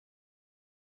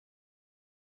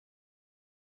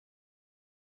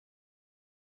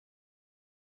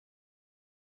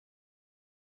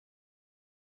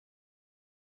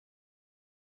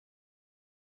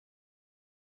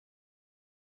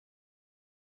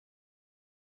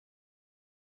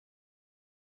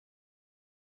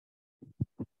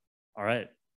All right.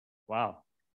 Wow.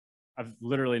 I've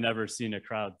literally never seen a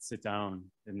crowd sit down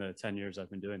in the 10 years I've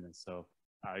been doing this. So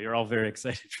you're all very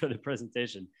excited for the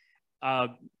presentation. My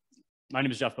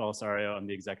name is Jeff Belisario. I'm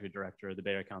the executive director of the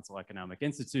Bay Area Council Economic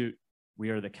Institute.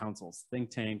 We are the council's think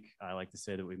tank. I like to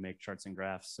say that we make charts and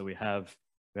graphs. So we have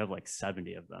like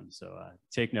 70 of them. So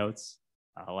take notes,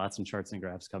 lots of charts and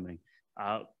graphs coming.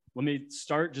 Let me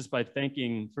start just by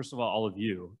thanking, first of all of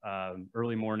you.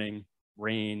 Early morning,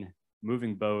 rain,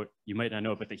 moving boat. You might not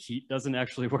know it, but the heat doesn't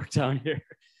actually work down here.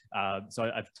 So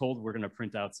I've told we're gonna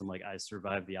print out some like I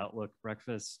Survived the Outlook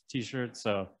breakfast t-shirts.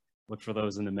 So look for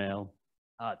those in the mail.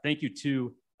 Thank you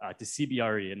to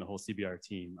CBRE and the whole CBR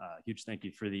team. Huge thank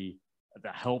you for the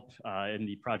help in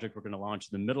the project we're gonna launch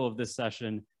in the middle of this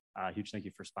session. Huge thank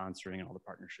you for sponsoring and all the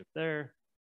partnership there.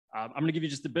 I'm gonna give you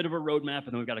just a bit of a roadmap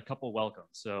and then we've got a couple welcomes.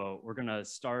 So we're gonna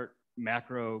start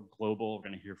macro, global. We're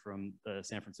gonna hear from the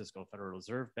San Francisco Federal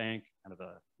Reserve Bank, kind of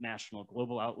a national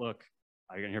global outlook.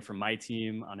 You're gonna hear from my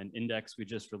team on an index we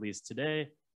just released today.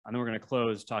 And then we're gonna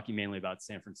close talking mainly about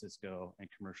San Francisco and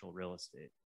commercial real estate.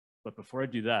 But before I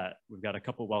do that, we've got a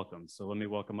couple welcomes. So let me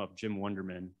welcome up Jim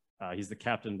Wunderman. He's the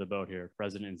captain of the boat here,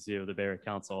 president and CEO of the Bay Area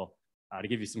Council, to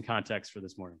give you some context for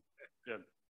this morning. Jim.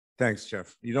 Thanks,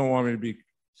 Jeff. You don't want me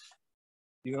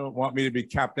to be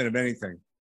captain of anything.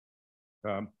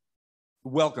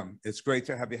 Welcome. It's great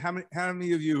to have you. How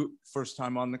many of you first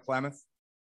time on the Klamath?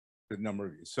 Good number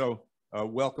of you. So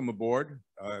welcome aboard.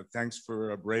 Thanks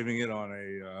for braving it on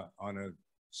a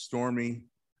stormy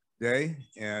day.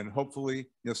 And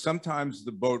hopefully, sometimes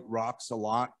the boat rocks a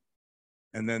lot,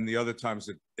 and then the other times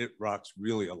it rocks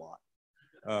really a lot.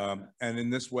 And in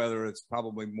this weather, it's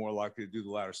probably more likely to do the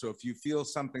latter. So if you feel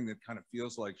something that kind of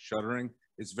feels like shuddering,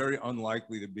 it's very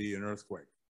unlikely to be an earthquake.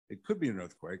 It could be an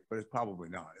earthquake, but it's probably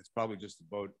not. It's probably just the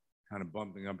boat kind of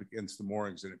bumping up against the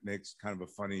moorings, and it makes kind of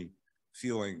a funny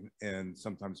feeling, and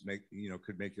sometimes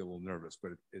could make you a little nervous.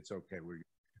 But it's okay.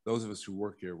 Those of us who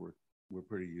work here, we're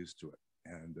pretty used to it,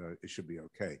 and it should be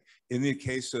okay. In the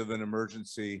case of an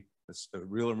emergency, a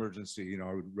real emergency,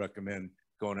 I would recommend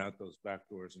going out those back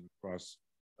doors and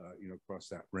across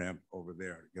that ramp over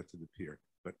there to get to the pier.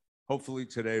 But hopefully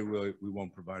today we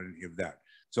won't provide any of that.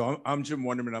 So I'm Jim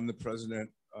Wunderman. I'm the president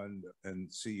and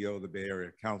CEO of the Bay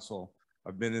Area Council.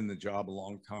 I've been in the job a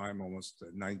long time, almost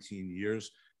 19 years.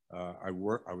 I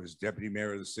was deputy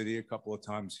mayor of the city a couple of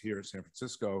times here in San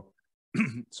Francisco.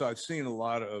 So I've seen a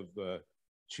lot of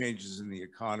changes in the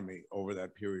economy over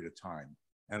that period of time,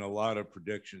 and a lot of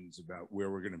predictions about where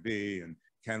we're going to be and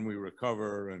can we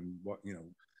recover and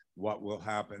what will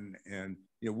happen. And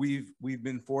we've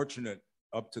been fortunate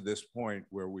up to this point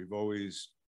where we've always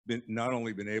been not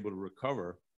only been able to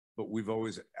recover, but we've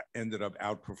always ended up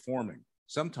outperforming,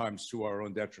 sometimes to our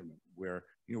own detriment, where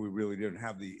we really didn't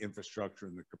have the infrastructure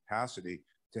and the capacity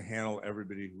to handle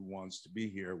everybody who wants to be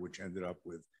here, which ended up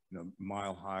with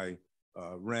mile-high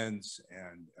rents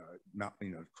and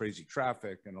crazy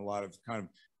traffic and a lot of kind of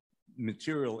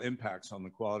material impacts on the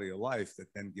quality of life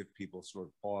that then give people sort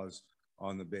of pause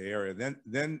on the Bay Area.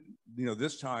 Then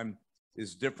this time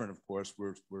is different. Of course,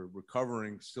 we're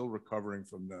still recovering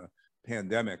from the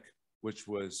pandemic, which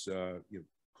was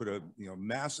put a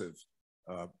massive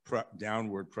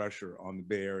downward pressure on the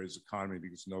Bay Area's economy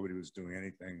because nobody was doing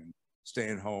anything and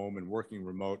staying home and working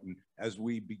remote. And as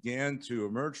we began to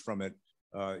emerge from it,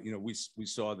 we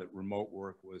saw that remote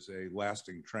work was a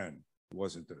lasting trend. It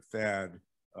wasn't a fad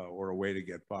or a way to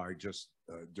get by just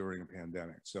during a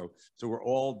pandemic. So we're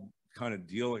all kind of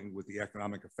dealing with the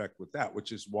economic effect with that,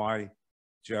 which is why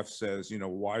Jeff says,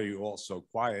 why are you all so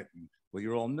quiet? And, well,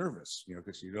 you're all nervous,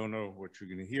 because you don't know what you're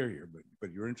going to hear here,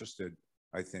 but you're interested,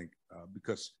 I think,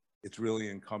 because it's really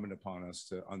incumbent upon us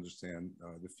to understand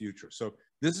the future. So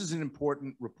this is an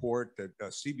important report that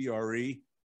CBRE,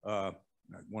 I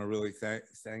want to really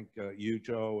thank you,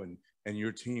 Joe, and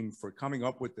your team for coming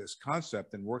up with this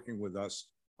concept and working with us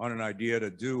on an idea to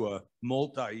do a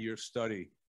multi-year study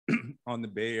on the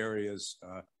Bay Area's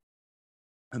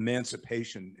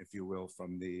emancipation, if you will,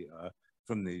 from the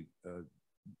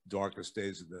darkest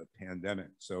days of the pandemic.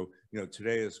 So,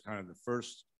 today is kind of the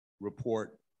first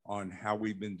report on how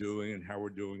we've been doing and how we're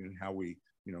doing and how we,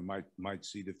 might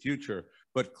see the future.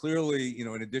 But clearly, in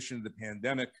addition to the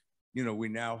pandemic, we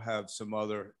now have some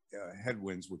other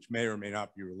headwinds, which may or may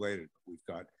not be related. We've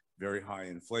got very high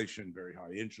inflation, very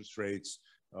high interest rates.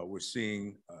 We're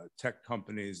seeing tech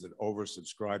companies that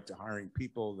oversubscribe to hiring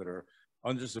people that are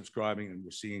undersubscribing, and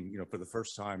we're seeing, for the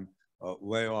first time,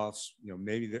 layoffs.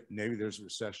 Maybe there's a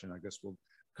recession. I guess we'll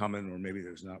come in, or maybe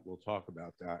there's not. We'll talk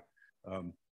about that.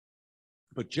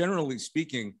 But generally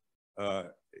speaking,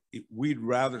 we'd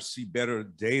rather see better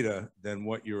data than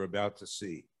what you're about to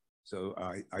see. So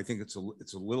I think it's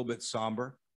a little bit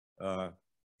somber.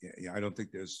 Yeah, I don't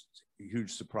think there's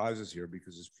huge surprises here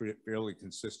because it's fairly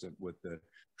consistent with the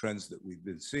trends that we've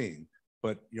been seeing.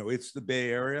 But it's the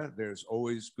Bay Area. There's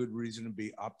always good reason to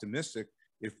be optimistic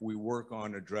if we work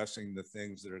on addressing the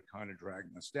things that are kind of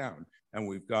dragging us down. And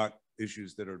we've got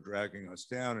issues that are dragging us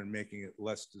down and making it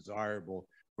less desirable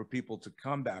for people to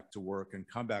come back to work and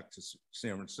come back to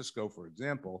San Francisco, for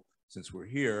example, since we're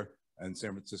here. And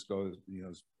San Francisco,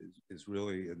 is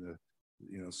really in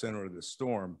the, center of the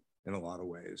storm in a lot of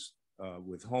ways,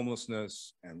 with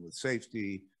homelessness and with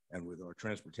safety and with our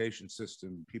transportation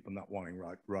system, people not wanting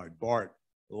ride BART.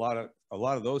 A lot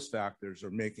of those factors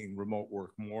are making remote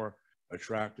work more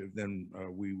attractive than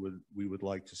we would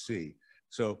like to see.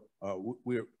 So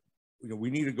we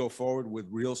need to go forward with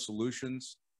real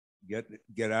solutions,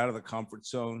 get out of the comfort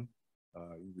zone.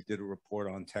 We did a report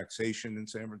on taxation in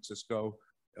San Francisco,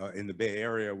 in the Bay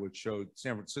Area, which showed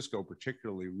San Francisco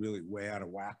particularly really way out of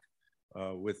whack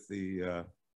with the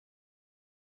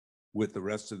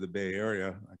rest of the Bay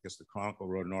Area. I guess the Chronicle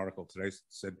wrote an article today that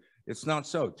said it's not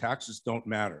so. Taxes don't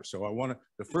matter. So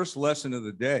the first lesson of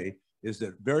the day is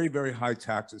that very, very high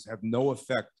taxes have no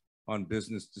effect on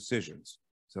business decisions.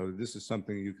 So this is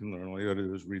something you can learn. All you got to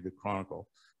do is read the Chronicle,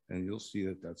 and you'll see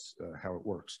that that's how it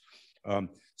works.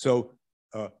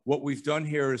 What we've done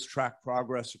here is track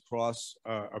progress across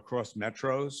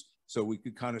metros, so we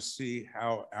could kind of see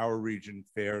how our region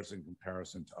fares in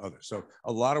comparison to others. So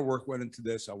a lot of work went into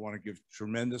this. I want to give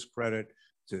tremendous credit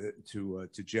to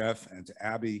Jeff and to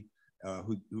Abby,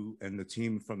 who and the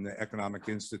team from the Economic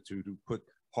Institute who put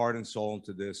heart and soul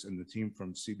into this, and the team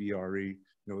from CBRE.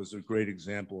 It was a great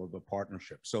example of a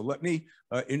partnership. So let me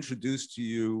introduce to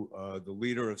you the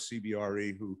leader of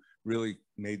CBRE who really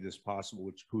made this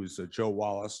possible, who is Joe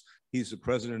Wallace. He's the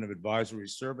president of advisory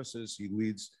services. He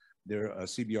leads their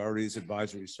CBRE's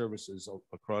advisory services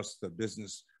across the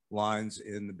business lines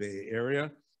in the Bay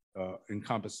Area,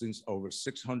 encompassing over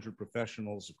 600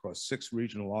 professionals across 6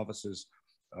 regional offices,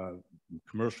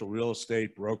 commercial real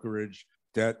estate, brokerage,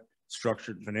 debt,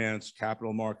 structured finance,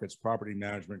 capital markets, property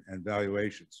management, and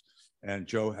valuations. And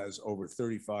Joe has over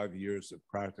 35 years of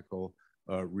practical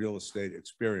real estate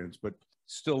experience, but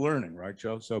still learning, right,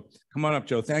 Joe? So come on up,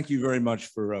 Joe. Thank you very much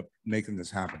for making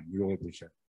this happen. We really appreciate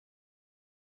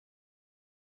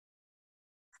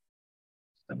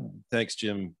it. Thanks,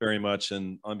 Jim, very much.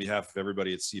 And on behalf of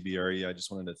everybody at CBRE, I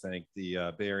just wanted to thank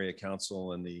the Bay Area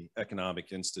Council and the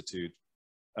Economic Institute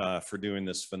for doing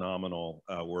this phenomenal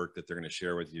work that they're going to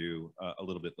share with you a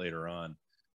little bit later on.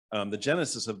 The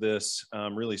genesis of this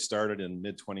really started in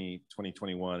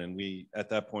mid-2021, and at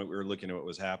that point, we were looking at what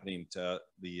was happening to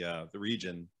the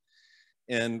region.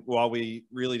 And while we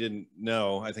really didn't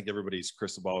know, I think everybody's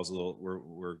crystal ball was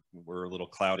were a little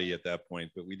cloudy at that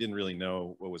point, but we didn't really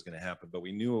know what was going to happen. But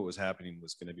we knew what was happening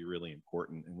was going to be really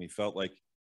important, and we felt like it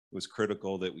was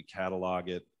critical that we catalog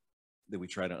it, that we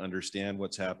try to understand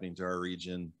what's happening to our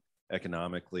region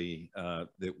economically,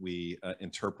 that we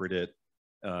interpret it,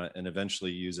 and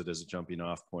eventually use it as a jumping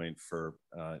off point for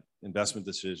investment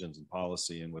decisions and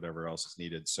policy and whatever else is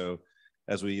needed. So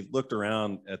as we looked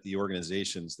around at the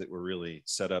organizations that were really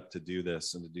set up to do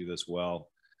this and to do this well,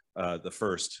 the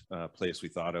first place we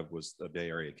thought of was the Bay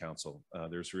Area Council.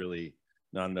 There's really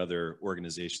not another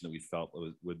organization that we felt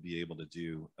would be able to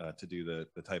do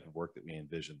the type of work that we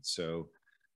envisioned. So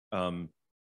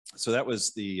that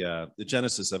was the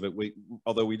genesis of it.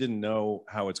 Although we didn't know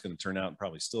how it's going to turn out, and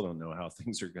probably still don't know how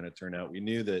things are going to turn out, we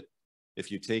knew that if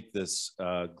you take this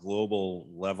global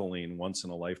leveling once in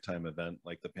a lifetime event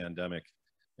like the pandemic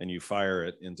and you fire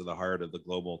it into the heart of the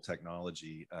global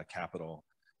technology capital,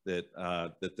 that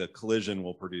the collision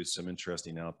will produce some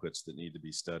interesting outputs that need to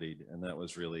be studied. And that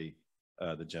was really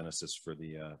the genesis for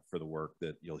the work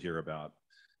that you'll hear about.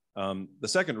 The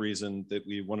second reason that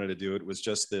we wanted to do it was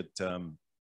just that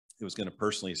it was going to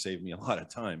personally save me a lot of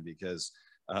time, because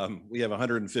we have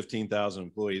 115,000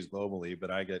 employees globally,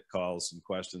 but I get calls and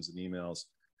questions and emails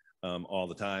all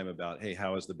the time about, hey,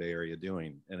 how is the Bay Area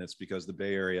doing? And it's because the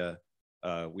Bay Area,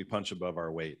 we punch above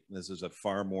our weight. This is a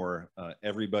far more,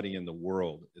 everybody in the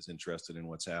world is interested in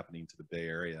what's happening to the Bay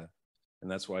Area.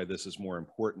 And that's why this is more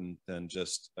important than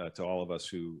just to all of us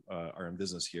who are in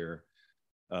business here.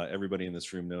 Everybody in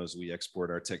this room knows we export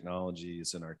our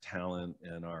technologies and our talent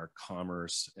and our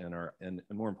commerce and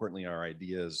more importantly, our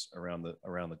ideas around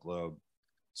the globe.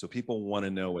 So people want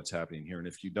to know what's happening here. And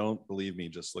if you don't believe me,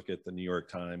 just look at the New York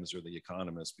Times or the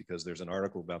Economist, because there's an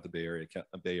article about the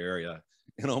Bay Area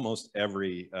in almost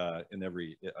every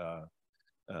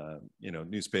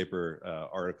newspaper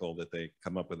article that they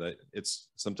come up with.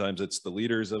 Sometimes it's the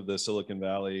leaders of the Silicon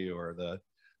Valley or the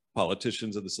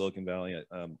politicians of the Silicon Valley.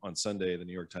 On Sunday, the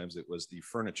New York Times, it was the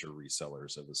furniture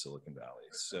resellers of the Silicon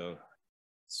Valley.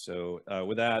 So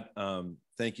with that,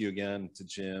 thank you again to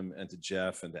Jim and to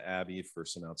Jeff and to Abby for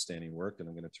some outstanding work. And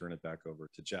I'm going to turn it back over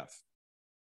to Jeff.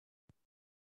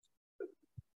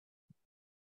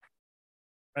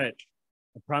 All right.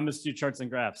 I promised you charts and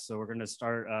graphs. So we're going to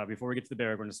start, before we get to the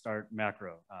bear, we're going to start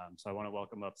macro. So I want to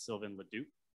welcome up Sylvain Ledoux.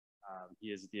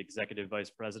 He is the Executive Vice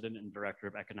President and Director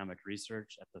of Economic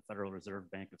Research at the Federal Reserve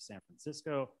Bank of San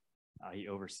Francisco. He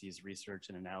oversees research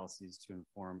and analyses to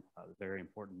inform the very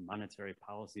important monetary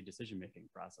policy decision-making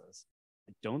process.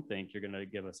 I don't think you're going to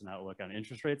give us an outlook on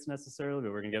interest rates necessarily,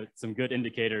 but we're going to get some good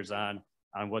indicators on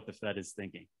what the Fed is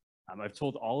thinking. I've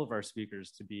told all of our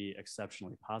speakers to be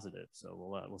exceptionally positive, so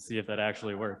we'll see if that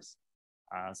actually works.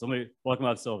 So let me welcome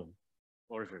up Sylvain.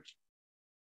 Floor is yours.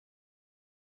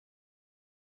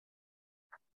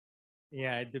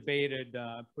 Yeah, I debated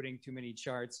putting too many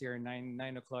charts here, 9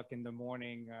 o'clock in the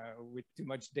morning with too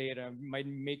much data. Might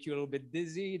make you a little bit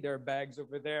dizzy. There are bags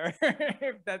over there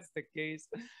if that's the case.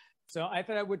 So I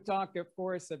thought I would talk, of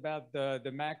course, about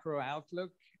the macro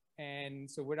outlook. And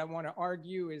so what I want to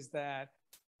argue is that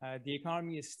the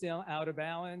economy is still out of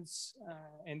balance.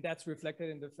 And that's reflected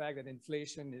in the fact that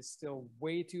inflation is still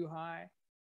way too high,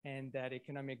 and that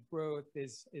economic growth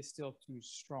is still too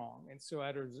strong. And so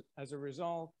as a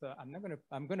result, I'm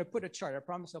gonna put a chart. I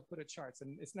promise I'll put a chart,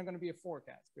 and it's not gonna be a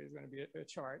forecast, but it's gonna be a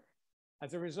chart.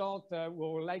 As a result,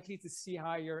 we're likely to see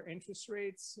higher interest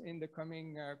rates in the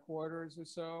coming quarters or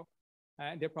so,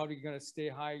 and they're probably gonna stay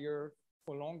higher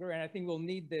for longer. And I think we'll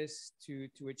need this to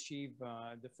achieve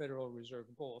the Federal Reserve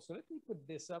goal. So let me put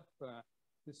this up to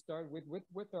start with.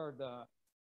 What are the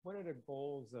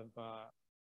goals of,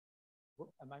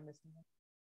 am I missing that?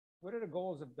 What are the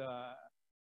goals of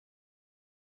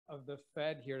the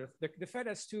Fed here? The Fed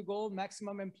has two goals: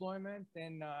 maximum employment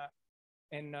and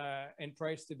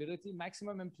price stability.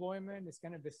 Maximum employment is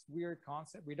kind of this weird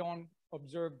concept. We don't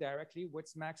observe directly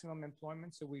what's maximum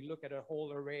employment, so we look at a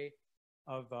whole array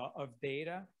of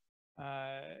data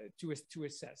to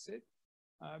assess it.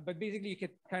 But basically, you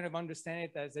can kind of understand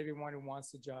it as everyone who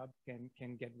wants a job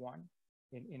can get one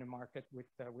in a market with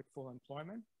full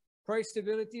employment. Price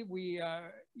stability, we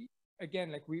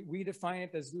define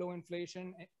it as low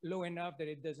inflation, low enough that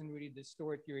it doesn't really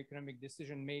distort your economic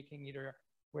decision making, either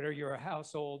whether you're a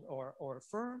household or a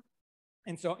firm.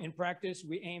 And so in practice,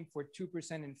 we aim for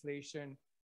 2% inflation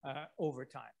over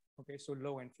time. Okay, so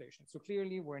low inflation. So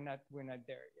clearly we're not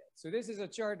there yet. So this is a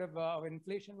chart of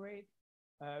inflation rate,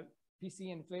 PC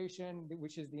inflation,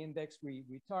 which is the index we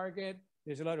target.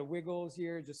 There's a lot of wiggles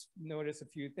here. Just notice a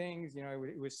few things. You know,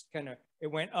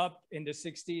 it went up in the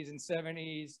 60s and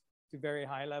 70s to very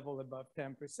high level above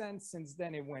 10%. Since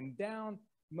then, it went down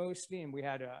mostly, and we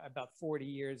had about 40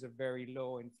 years of very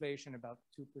low inflation, about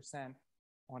 2%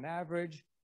 on average.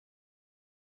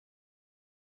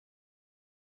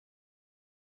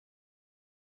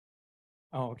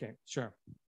 Oh, okay, sure.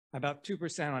 About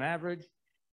 2% on average.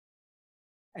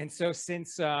 And so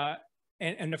since,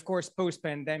 and of course,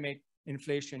 post-pandemic,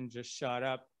 inflation just shot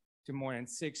up to more than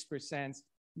 6%.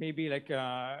 Maybe like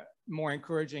more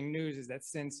encouraging news is that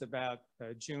since about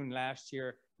June last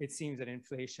year, it seems that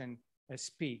inflation has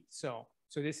peaked. So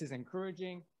this is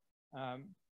encouraging. I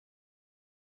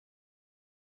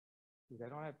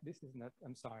don't have, this is not,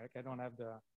 I'm sorry, I don't have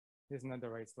this is not the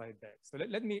right slide deck. So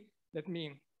let me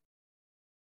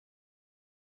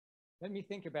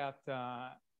think about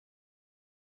a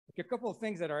couple of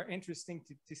things that are interesting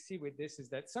to see with this is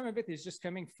that some of it is just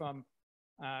coming from,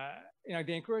 the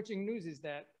encouraging news is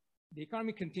that the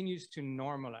economy continues to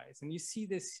normalize. And you see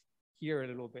this here a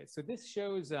little bit. So this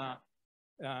shows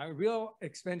real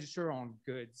expenditure on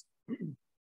goods.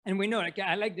 And we know, like,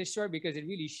 I like this chart because it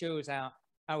really shows how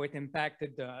it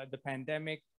impacted the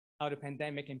pandemic, how the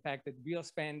pandemic impacted real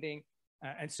spending.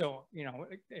 And so,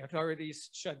 authorities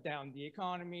shut down the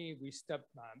economy, we stopped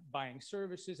buying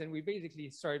services, and we basically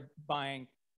started buying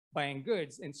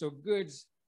goods. And so goods,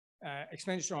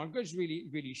 expenditure on goods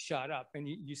really shot up. And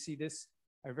you see this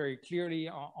very clearly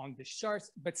on the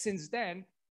charts. But since then,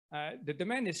 the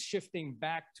demand is shifting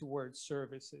back towards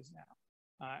services now.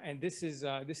 And this is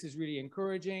really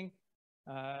encouraging.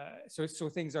 So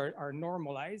things are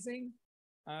normalizing.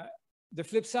 The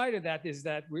flip side of that is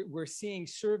that we're seeing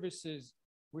services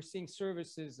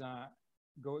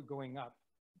going up.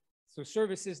 So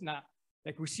services not,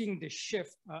 like we're seeing the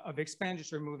shift of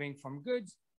expenditure moving from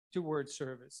goods towards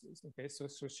services. Okay, so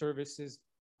services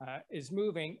is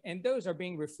moving, and those are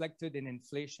being reflected in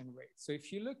inflation rates. So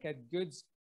if you look at goods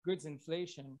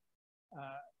inflation,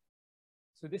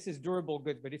 So this is durable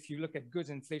goods, but if you look at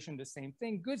goods inflation, the same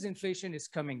thing. Goods inflation is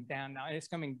coming down now, and it's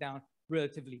coming down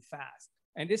relatively fast.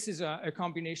 And this is a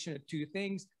combination of two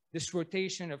things: this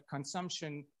rotation of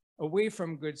consumption away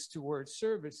from goods towards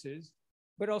services,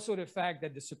 but also the fact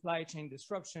that the supply chain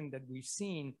disruption that we've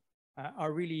seen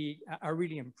are really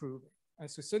improving.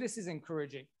 So this is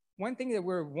encouraging. One thing that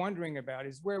we're wondering about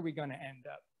is where are we going to end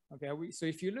up? Okay, so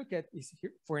if you look at,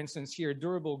 for instance, here,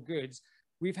 durable goods,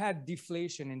 we've had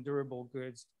deflation in durable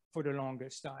goods for the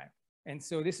longest time. And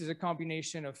so this is a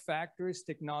combination of factors: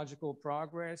 technological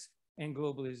progress and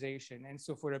globalization. And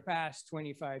so for the past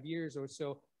 25 years or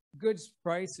so, goods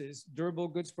prices, durable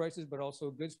goods prices, but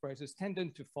also goods prices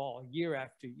tended to fall year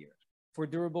after year. For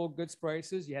durable goods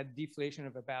prices, you had deflation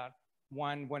of about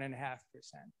 1.5%.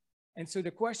 And so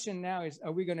the question now is,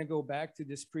 are we going to go back to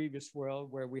this previous world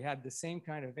where we had the same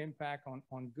kind of impact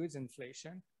on goods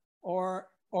inflation? Or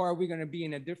are we going to be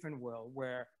in a different world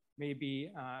where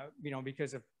maybe,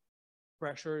 because of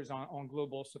pressures on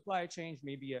global supply chains,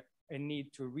 maybe a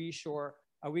need to reshore,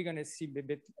 are we going to see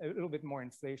a little bit more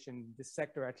inflation in this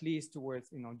sector, at least towards,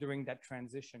 during that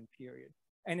transition period?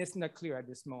 And it's not clear at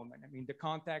this moment. I mean, the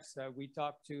contacts we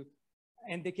talked to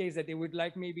indicates that they would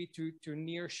like maybe to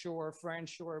near shore, friend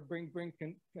shore, bring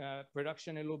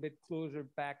production a little bit closer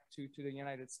back to the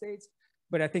United States.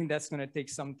 But I think that's going to take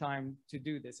some time to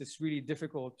do this. It's really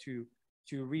difficult to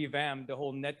revamp the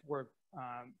whole network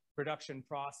production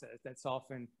process that's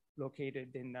often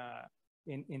located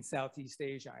in Southeast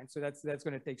Asia. And so that's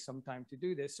going to take some time to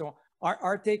do this. So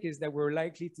our take is that we're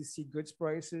likely to see goods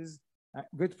price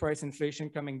inflation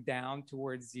coming down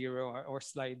towards zero or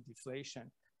slight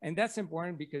deflation. And that's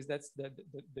important because that's the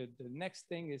next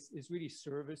thing is really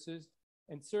services,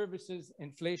 and services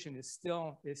inflation is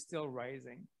still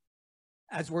rising.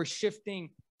 As we're shifting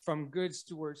from goods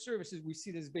towards services, we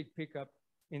see this big pickup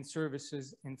in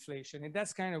services inflation. And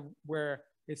that's kind of where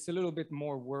it's a little bit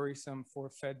more worrisome for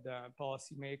Fed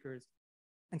policymakers.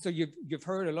 And so you've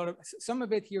heard a lot of, some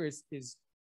of it here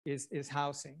is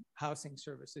housing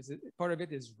services. Part of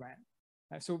it is rent.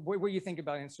 So what do you think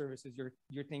about in services?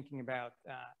 You're thinking about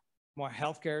more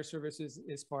healthcare services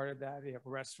is part of that. You have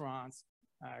restaurants,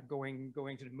 going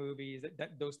to the movies,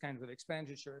 those kinds of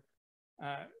expenditure.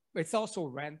 It's also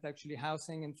rent, actually,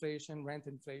 housing inflation, rent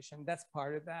inflation. That's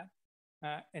part of that.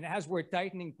 And as we're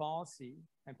tightening policy,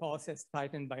 and policy has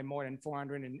tightened by more than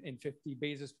 450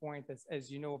 basis points,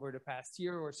 as you know, over the past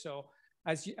year or so,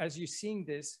 as you're seeing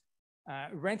this,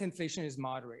 rent inflation is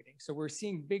moderating. So we're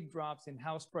seeing big drops in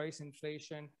house price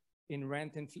inflation, in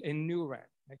rent, in new rent,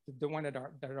 like the one that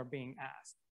are being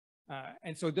asked.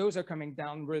 And so those are coming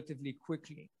down relatively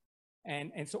quickly.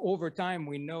 And so over time,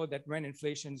 we know that rent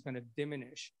inflation is going to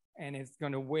diminish and it's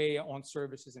going to weigh on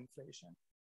services inflation.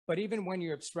 But even when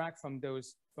you abstract from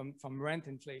those, from rent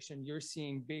inflation, you're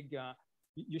seeing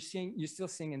you're still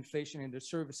seeing inflation in the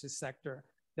services sector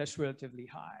that's relatively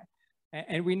high.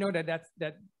 And we know that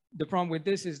the problem with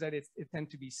this is that it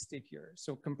tends to be stickier.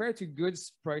 So compared to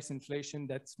goods price inflation,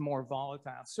 that's more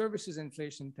volatile. Services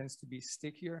inflation tends to be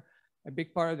stickier. A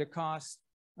big part of the cost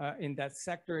in that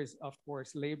sector is, of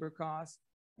course, labor costs.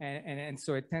 And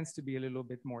so it tends to be a little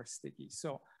bit more sticky.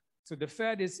 So the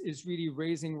Fed is really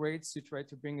raising rates to try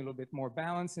to bring a little bit more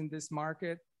balance in this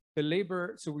market. The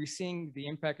labor, so we're seeing the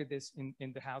impact of this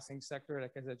in the housing sector,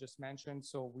 like as I just mentioned.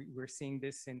 So we're seeing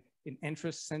this in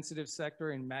interest sensitive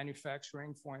sector, in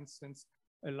manufacturing, for instance,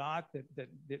 a lot that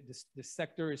the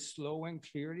sector is slowing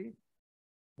clearly.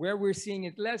 Where we're seeing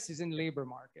it less is in labor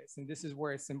markets. And this is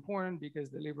where it's important because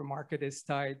the labor market is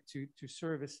tied to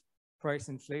service price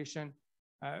inflation.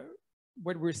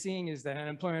 What we're seeing is that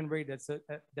unemployment rate that's a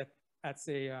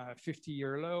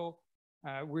 50-year low.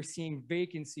 We're seeing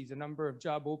vacancies, a number of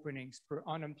job openings per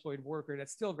unemployed worker.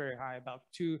 That's still very high, about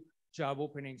 2 job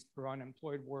openings per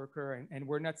unemployed worker. And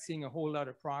we're not seeing a whole lot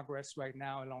of progress right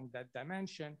now along that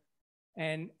dimension.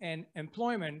 And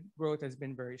employment growth has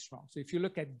been very strong. So if you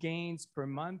look at gains per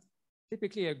month,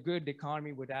 typically a good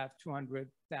economy would have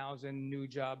 200,000 new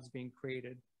jobs being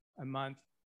created a month.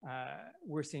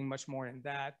 We're seeing much more than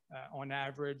that. On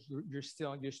average, you're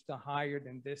still higher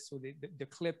than this. So the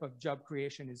clip of job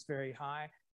creation is very high.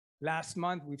 Last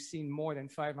month, we've seen more than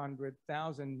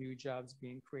 500,000 new jobs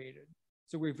being created.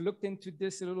 So we've looked into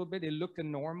this a little bit. It looked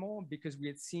normal because we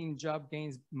had seen job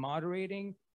gains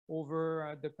moderating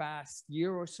over the past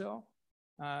year or so.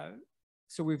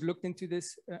 So we've looked into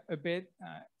this a bit.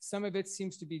 Some of it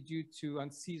seems to be due to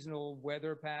unseasonal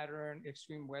weather pattern,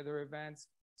 extreme weather events.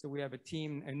 So we have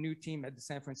a new team at the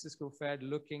San Francisco Fed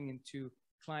looking into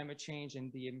climate change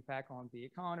and the impact on the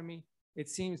economy. It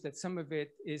seems that some of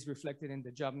it is reflected in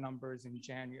the job numbers in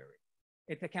January.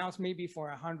 It accounts maybe for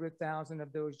 100,000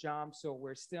 of those jobs. So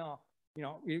we're still,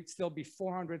 it'd still be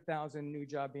 400,000 new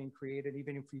jobs being created,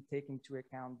 even if we take into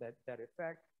account that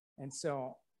effect. And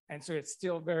so it's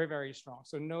still very, very strong.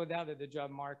 So no doubt that the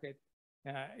job market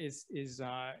is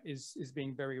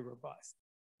being very robust.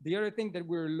 The other thing that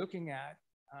we're looking at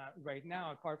right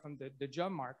now, apart from the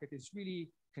job market, is really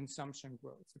consumption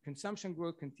growth. So consumption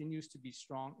growth continues to be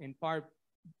strong, in part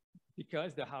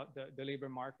because the labor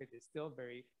market is still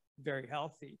very, very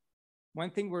healthy.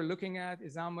 One thing we're looking at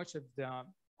is how much of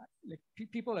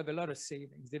people have a lot of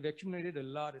savings. They've accumulated a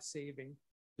lot of saving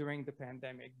during the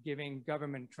pandemic, giving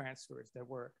government transfers that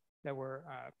were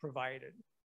provided.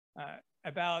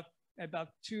 About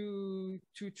 2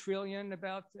 trillion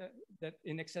that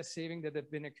in excess saving that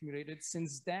have been accumulated.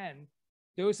 Since then,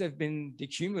 those have been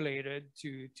decumulated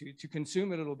to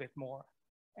consume a little bit more.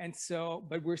 And so,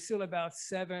 but we're still about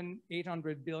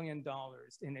 $800 billion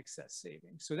in excess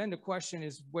savings. So then the question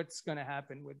is, what's going to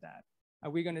happen with that? Are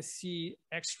we going to see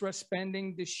extra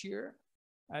spending this year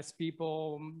as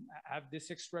people have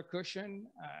this extra cushion?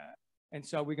 And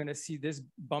so are we going to see this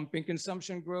bump in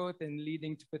consumption growth and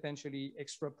leading to potentially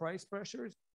extra price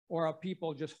pressures? Or are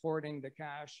people just hoarding the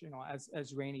cash,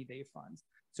 as rainy day funds?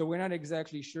 So we're not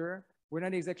exactly sure. We're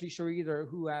not exactly sure either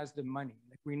who has the money.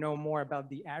 Like, we know more about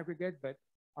the aggregate, but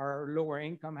are lower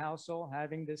income household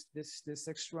having this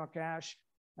extra cash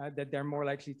that they're more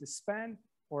likely to spend?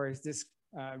 Or is this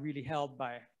really held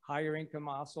by higher income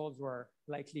households who are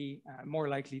more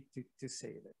likely to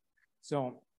save it?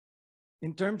 So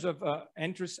in terms of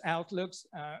interest outlooks,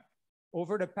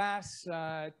 over the past 2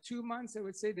 months, I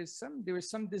would say there was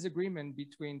some disagreement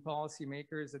between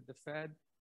policymakers at the Fed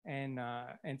and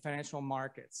financial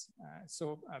markets.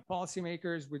 So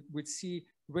policymakers would see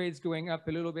rates going up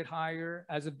a little bit higher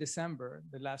as of December.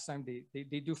 The last time they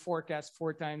do forecast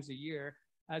 4 times a year.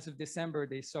 As of December,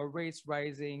 they saw rates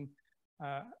rising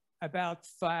about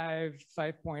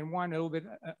 5.1, a little bit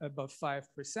above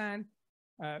 5%.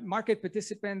 Market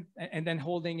participant, and then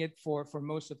holding it for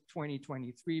most of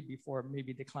 2023 before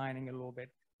maybe declining a little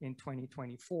bit in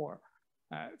 2024.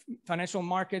 Financial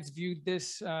markets viewed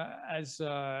this as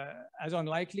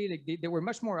unlikely. They were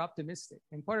much more optimistic.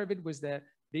 And part of it was that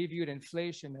they viewed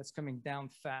inflation as coming down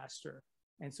faster.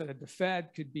 And so that the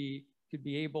Fed could be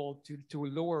able to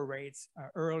lower rates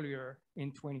earlier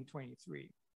in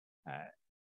 2023.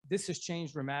 This has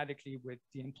changed dramatically with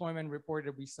the employment report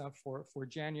that we saw for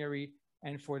January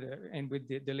and with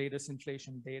the latest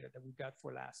inflation data that we got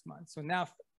for last month. So now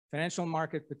financial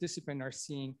market participants are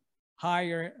seeing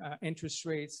higher interest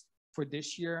rates for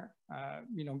this year,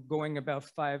 going about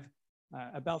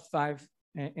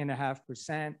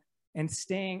 5.5%, and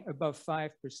staying above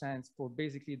 5% for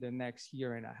basically the next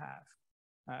year and a half.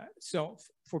 So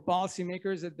for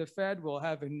policymakers at the Fed, we'll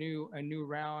have a new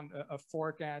round of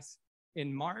forecasts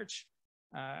in March.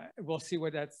 We'll see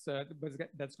what that's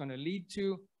going to lead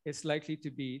to. It's likely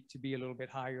to be a little bit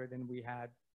higher than we had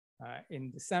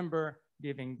in December,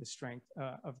 given the strength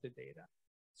of the data.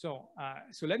 So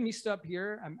let me stop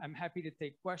here. I'm happy to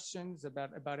take questions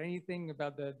about anything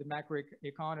about the macro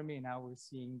economy and how we're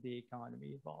seeing the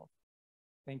economy evolve.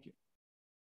 Thank you.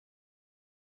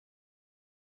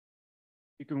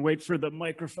 You can wait for the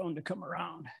microphone to come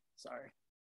around. Sorry.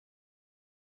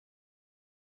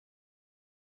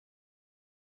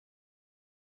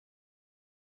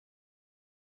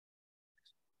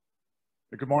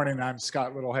 Good morning. I'm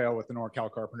Scott Littlehale with the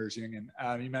NorCal Carpenters Union.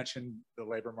 You mentioned the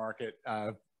labor market,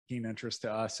 keen interest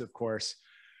to us, of course.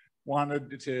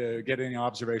 Wanted to get any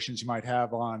observations you might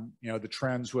have on, the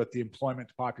trends with the employment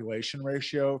to population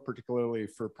ratio, particularly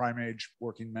for prime age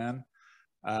working men,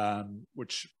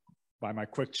 which by my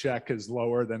quick check is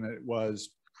lower than it was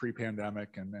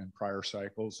pre-pandemic and prior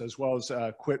cycles, as well as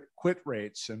quit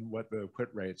rates and what the quit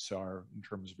rates are in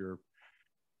terms of your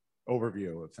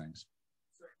overview of things.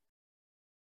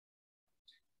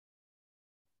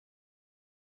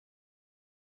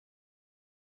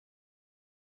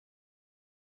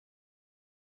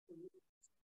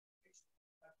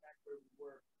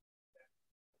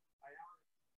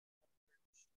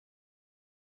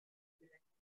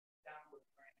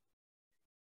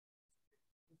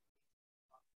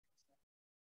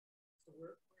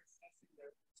 We're assessing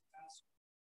their past.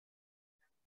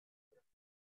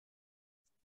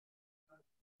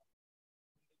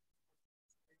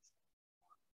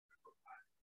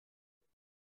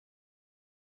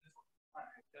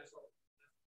 That's all.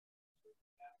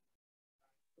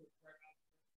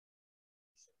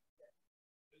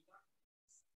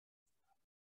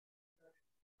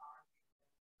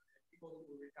 People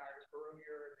who retired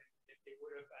earlier than if they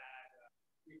would have had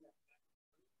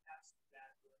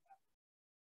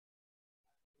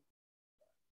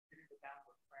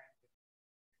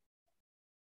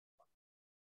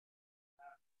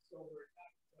So we're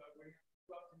not, we're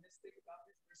too optimistic about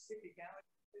this. We're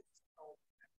cyclicality. We're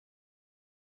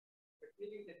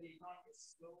feeling that the economy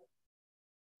is slow,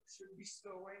 should be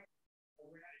slowing, but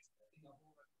we're not expecting a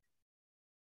whole lot.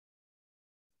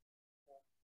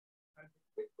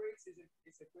 Quick breaks is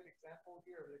a good example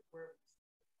here of like where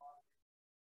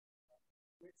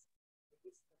with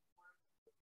this people are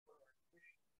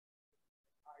quitting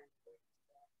high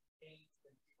gains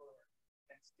than people are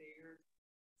and stayers.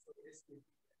 So this would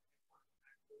be an important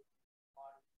factor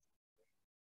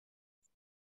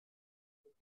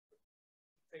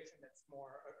inflation that's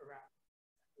more around.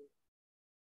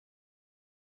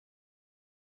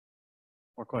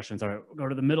 More questions. All right, we'll go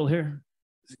to the middle here.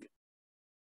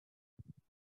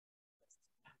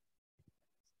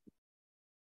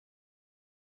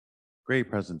 Great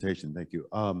presentation, thank you.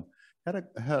 Had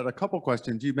a couple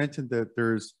questions. You mentioned that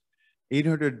there's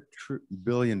 $800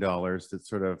 billion that's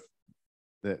sort of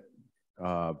you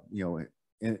know,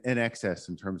 in excess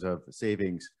in terms of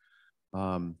savings.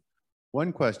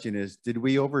 One question is, did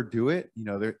we overdo it? You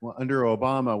know, under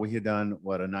Obama, we had done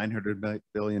what, a $900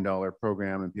 billion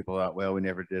program, and people thought, well, we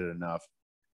never did enough.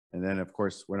 And then, of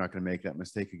course, we're not going to make that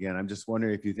mistake again. I'm just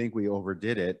wondering if you think we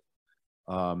overdid it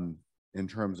in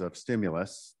terms of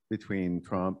stimulus between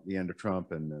Trump, the end of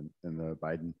Trump, and the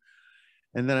Biden.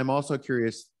 And then I'm also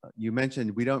curious, you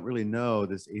mentioned we don't really know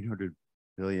this 800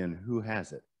 billion, who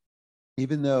has it?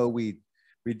 Even though we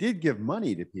did give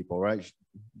money to people, right?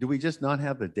 Do we just not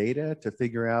have the data to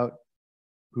figure out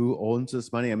who owns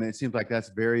this money? I mean, it seems like that's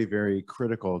very, very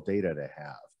critical data to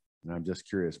have. And I'm just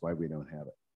curious why we don't have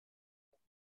it.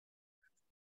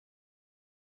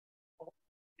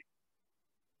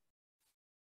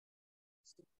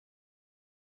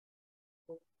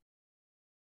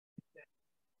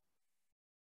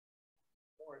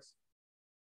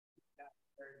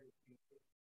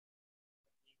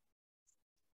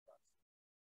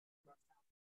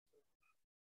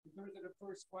 In terms of the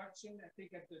first question, I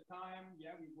think at the time,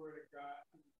 yeah, we were like,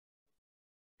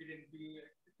 we didn't do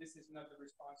it. This is not the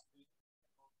responsibility.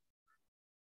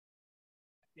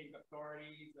 I think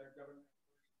authorities, government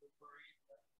authorities, were worried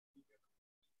that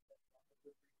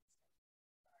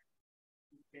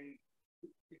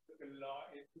it took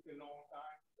a long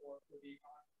time for the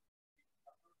economy to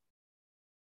recover.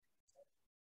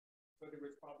 So there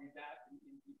was probably that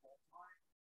in people's mind.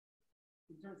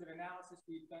 In terms of analysis,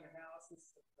 we've done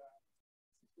analysis of the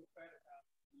Fed about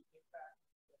the impact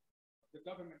of the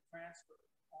government transfer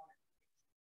on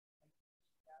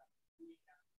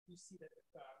inflation. We see that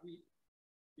we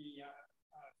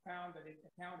found that it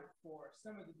accounted for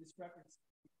some of the discrepancy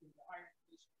between the higher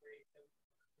inflation rate that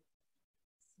we've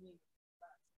seen in the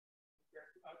past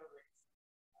compared to other rates,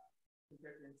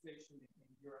 compared to inflation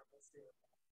in Europe, let's say.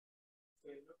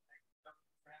 So it looked like the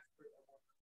government transfer that was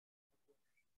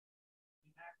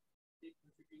they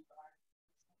contribute to higher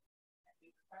inflation. And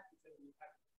the fact is that we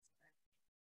have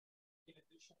in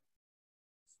addition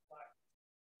supply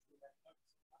to that money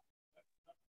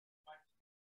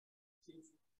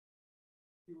since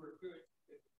fewer goods.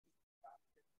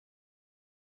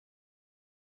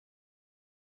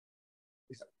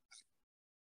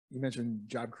 You mentioned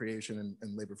job creation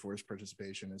and labor force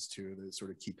participation as two of the sort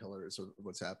of key pillars of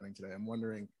what's happening today. I'm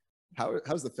wondering,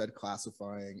 how's the Fed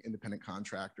classifying independent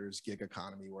contractors, gig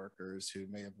economy workers who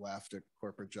may have left a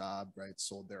corporate job, right,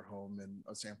 sold their home in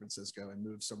San Francisco and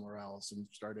moved somewhere else and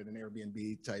started an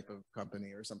Airbnb type of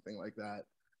company or something like that?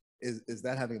 Is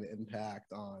that having an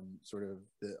impact on sort of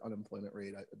the unemployment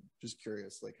rate? I'm just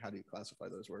curious, like, how do you classify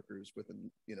those workers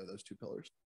within, you know, those two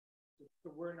pillars?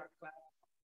 So we're not classifying.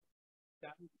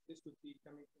 This would be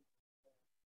coming from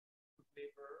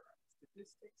labor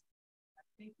statistics. I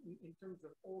think in terms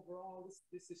of overall,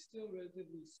 this is still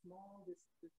relatively small.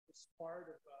 This part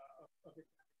of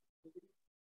economic activity.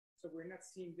 So we're not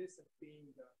seeing this as being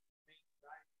the main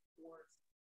driving force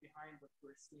behind what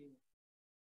we're seeing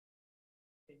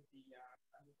in the.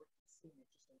 I mean, what we're seeing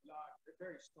is just a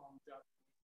very strong job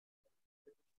in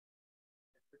the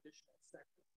traditional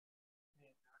sector,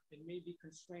 and maybe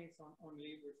constraints on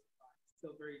labor supply. It's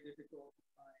still very difficult to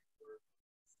find work.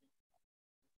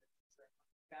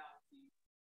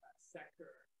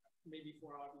 Sector, maybe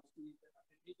for obvious reasons,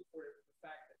 and maybe for the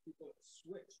fact that people have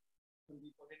switched from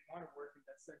people didn't want to work in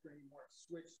that sector anymore,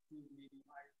 switched to maybe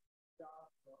higher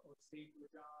jobs or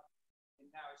safer jobs, and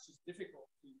now it's just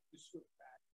difficult to switch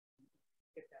back,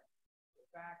 get that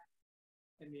back,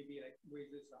 and maybe like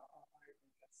wages are higher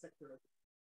in that sector.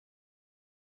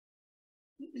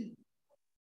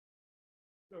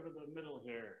 Go to the middle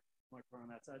here, microphone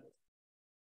on that side.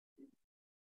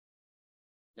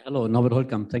 Hello, Norbert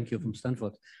Holtkamp. Thank you from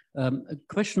Stanford. A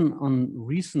question on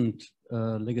recent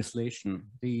legislation.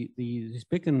 These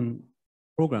big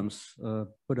programs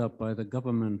put up by the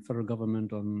government, federal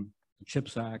government on the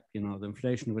CHIPS Act, you know, the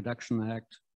Inflation Reduction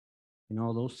Act, and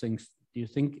all those things. Do you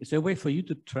think, is there a way for you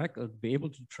to track or be able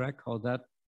to track how that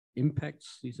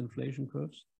impacts these inflation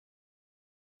curves?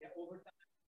 Yeah, over time.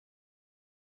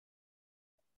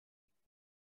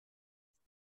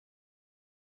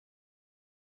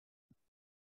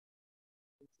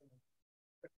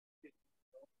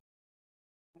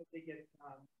 They get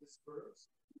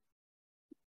dispersed.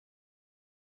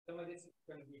 Some of this is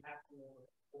going to be happening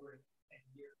over 10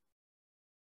 years.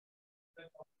 That's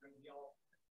not going to be all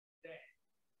day.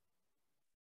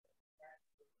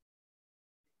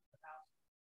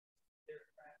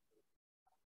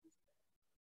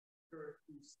 To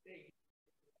state,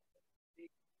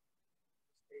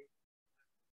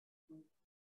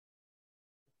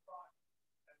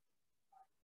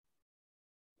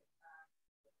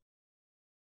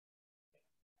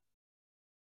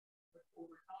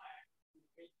 over time,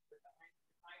 the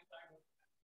time of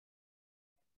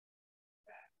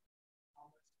that, how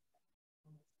much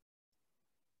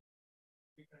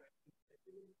we can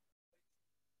do.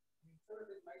 Sort of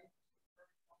it might,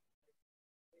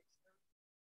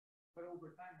 but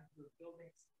over time, as the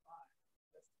buildings survive,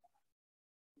 that's fine.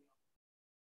 You know,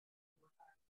 over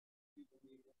time, people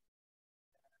need it.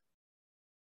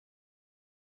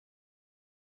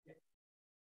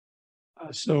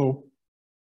 So,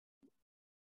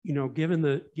 you know, given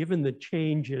the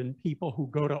change in people who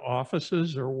go to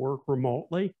offices or work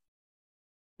remotely,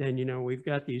 then, you know, we've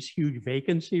got these huge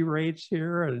vacancy rates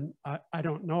here. And I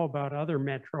don't know about other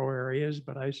metro areas,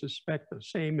 but I suspect the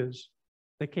same is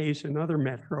the case in other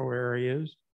metro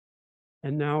areas.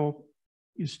 And now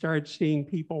you start seeing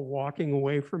people walking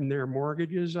away from their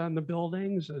mortgages on the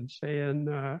buildings and saying,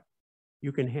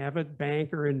 you can have it,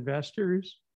 bank or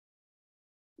investors.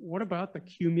 What about the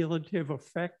cumulative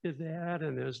effect of that?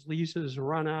 And as leases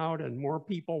run out and more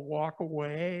people walk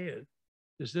away,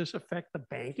 does this affect the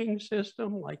banking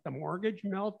system like the mortgage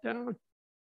meltdown?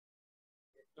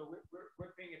 So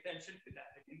we're paying attention to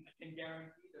that. I can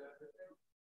guarantee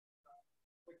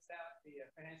puts out the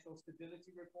financial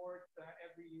stability report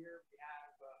every year.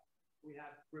 We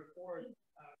have report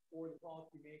for the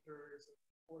policymakers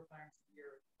 4 times a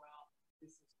year as well.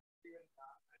 This is the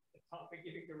topic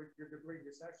given the Great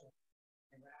Recession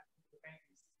and the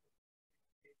banking system.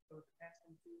 So it depends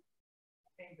on who.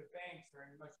 I think the banks are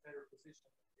in a much better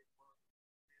position than they were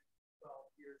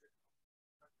 12 years ago.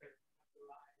 Much better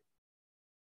capitalized.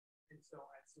 And so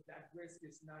that risk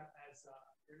is not as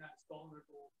they're not as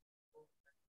vulnerable to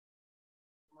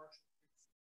commercial risk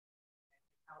and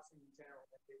housing in general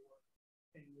that they were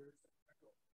 10 years ago.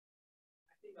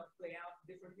 I think it'll play out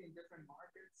differently in different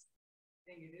markets. I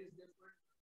think it is different.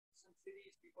 Some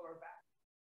cities, people are back.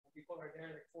 People are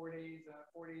there like 4 days a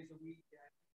week.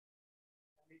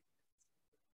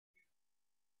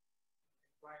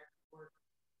 Right, work.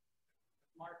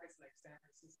 Markets like San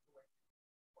Francisco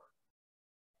work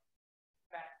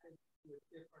impacted to a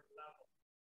different level.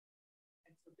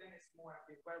 And so then it's more,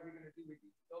 okay, what are we going to do with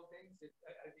these buildings?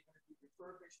 Are they going to be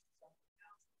refurbished to something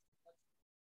else?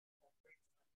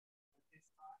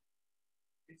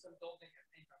 In some buildings, I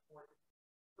think are more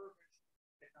refurbished.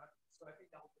 So I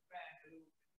think that will depend a little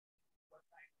bit what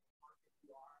type of market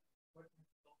you are, what kind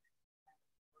of building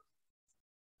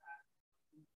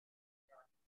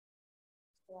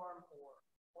form or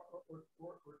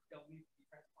they'll need to be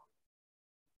transformed.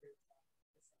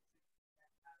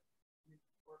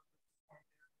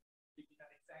 Maybe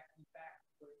not exactly back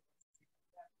to where it was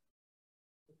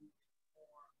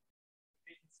more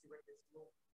vacancy rate is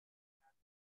low.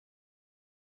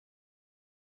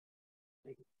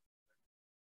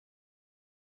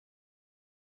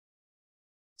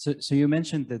 So you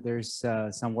mentioned that there's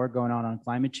some work going on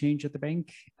climate change at the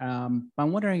bank. I'm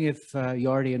wondering if you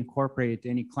already incorporate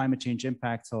any climate change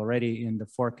impacts already in the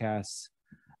forecasts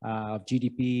of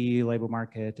GDP, labor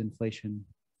market, inflation.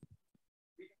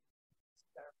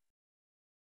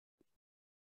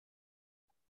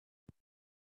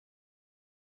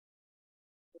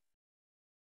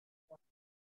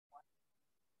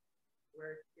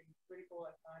 Where it's been critical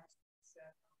at times to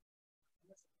set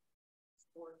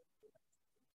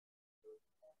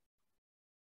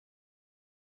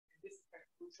this is kind of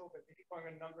crucial, but the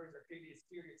deployment numbers are clearly a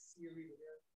serious series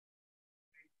there.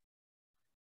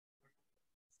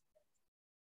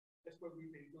 That's what we've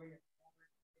been doing. We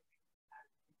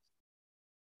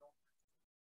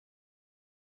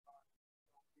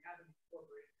haven't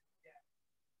incorporated it yet.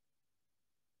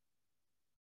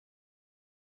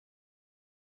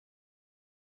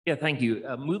 Yeah, thank you.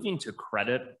 Moving to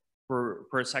credit for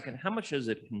a second, how much does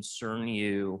it concern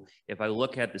you if I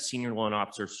look at the senior loan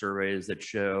officer surveys that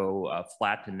show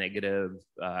flat to negative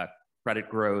credit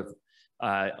growth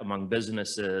among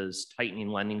businesses, tightening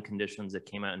lending conditions that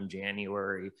came out in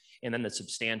January, and then the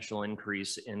substantial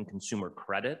increase in consumer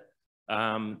credit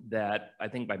that I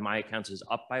think by my accounts is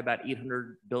up by about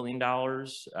 $800 billion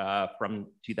from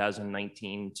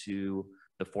 2019 to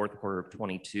the fourth quarter of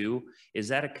 22. Is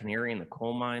that a canary in the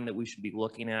coal mine that we should be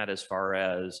looking at as far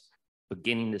as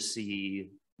beginning to see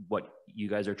what you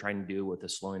guys are trying to do with the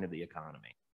slowing of the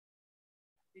economy?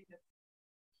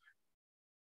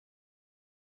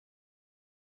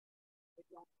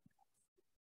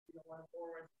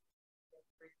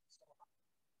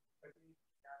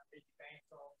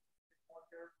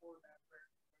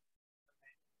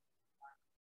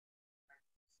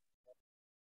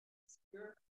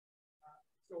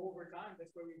 So over time,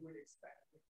 that's what we would expect.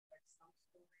 Like some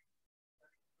story,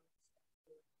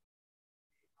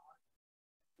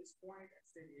 at this point, I'd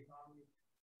say the economy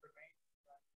remains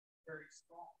very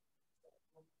strong. So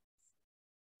we'll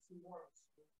see more of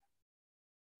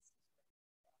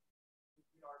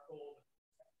our goal.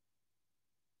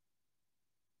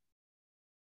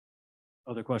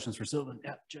 Other questions for Sylvan?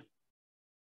 Yeah, Jim.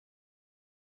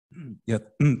 Yeah,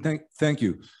 thank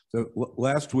you. So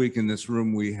last week in this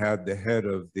room, we had the head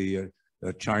of the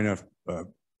China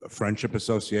Friendship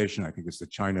Association. I think it's the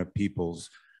China People's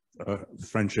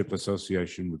Friendship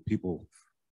Association with people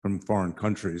from foreign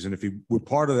countries. And if you were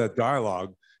part of that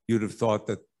dialogue, you'd have thought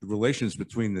that the relations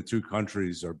between the two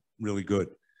countries are really good.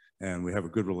 And we have a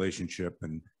good relationship.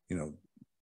 And, you know,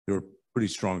 there are pretty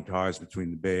strong ties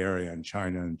between the Bay Area and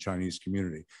China and Chinese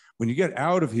community. When you get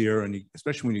out of here, and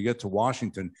especially when you get to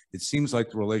Washington, it seems like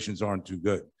the relations aren't too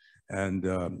good. And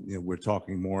you know, we're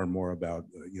talking more and more about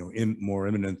more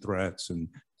imminent threats and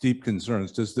deep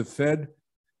concerns. Does the Fed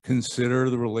consider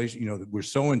the relation? You know, we're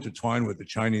so intertwined with the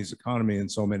Chinese economy in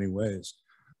so many ways.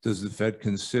 Does the Fed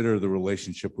consider the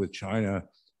relationship with China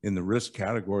in the risk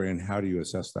category, and how do you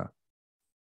assess that?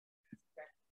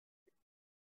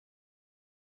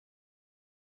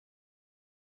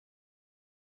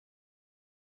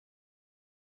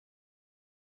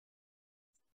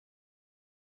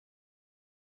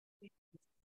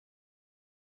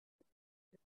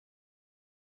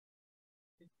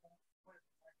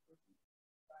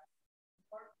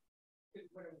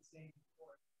 What I was saying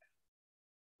before,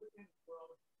 within the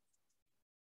world,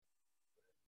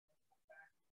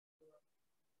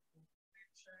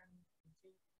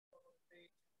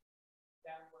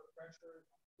 downward pressure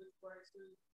on goods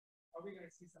prices, are we going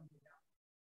to see something else?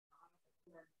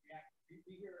 We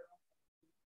hear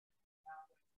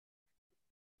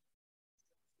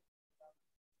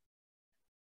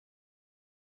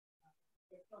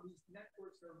these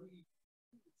networks are really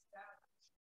established.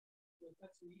 So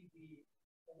that's really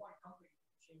the one company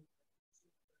change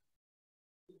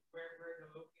where they're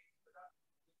located production.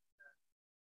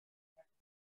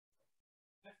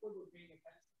 That's what we're paying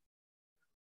attention.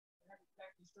 And I'm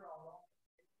exactly sure how long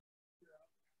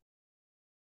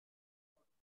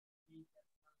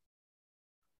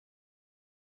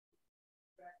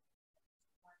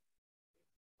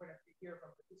what I have to hear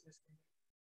from the business community.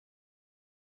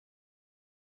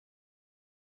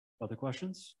 Other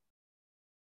questions?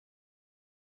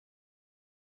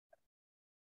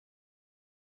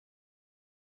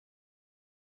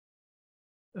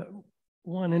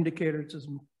 One indicator that's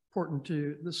important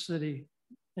to the city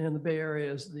and the Bay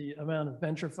Area is the amount of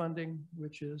venture funding,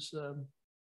 which is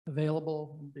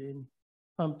available and being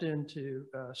pumped into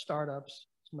startups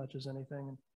as much as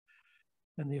anything,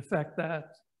 and the effect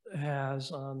that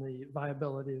has on the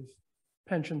viability of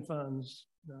pension funds,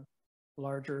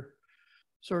 larger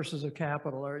sources of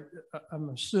capital. I'm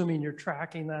assuming you're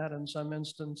tracking that in some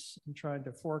instance and trying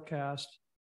to forecast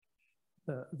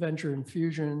venture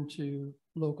infusion to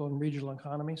local and regional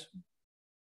economies?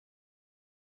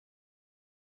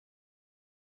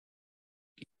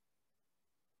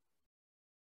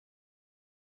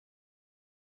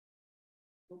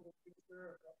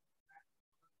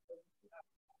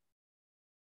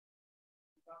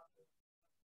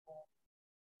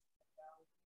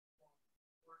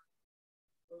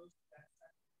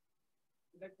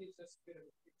 That gives us a bit of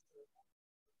a picture of how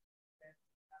that's.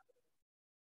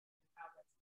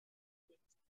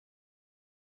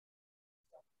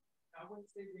 I wouldn't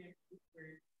say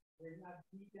we're not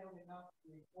detailed enough to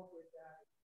incorporate that.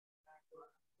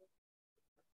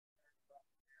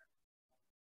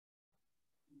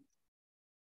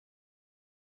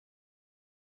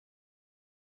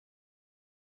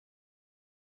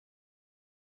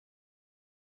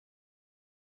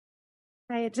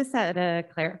 I just had a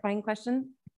clarifying question.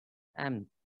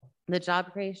 The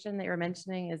job creation that you were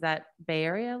mentioning, is that Bay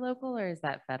Area local or is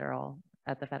that federal,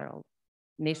 at the federal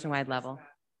nationwide level?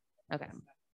 Okay.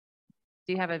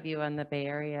 Do you have a view on the Bay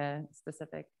Area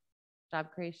specific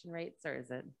job creation rates, or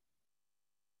is it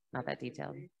not that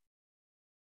detailed?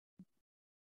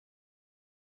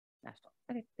 National.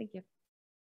 Okay, thank you.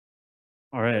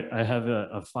 All right, I have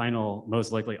a final,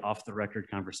 most likely off the record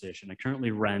conversation. I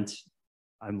currently rent.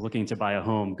 I'm looking to buy a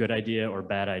home. Good idea or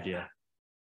bad idea?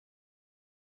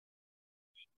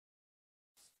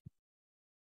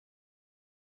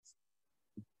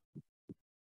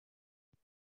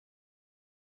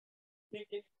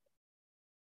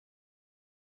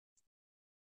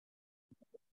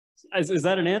 Is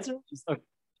that an answer?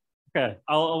 Okay,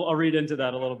 I'll read into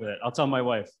that a little bit. I'll tell my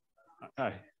wife.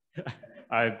 All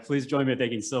right, please join me in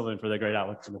thanking Sylvan for the great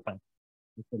outlook from the pen.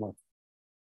 Thanks so much.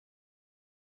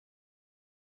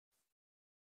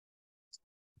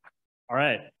 All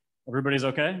right, everybody's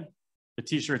okay? The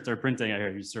t-shirts are printing out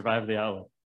here. You survived the outlook.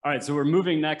 All right, so we're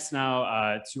moving next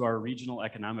now to our Regional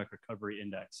Economic Recovery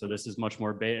Index. So this is much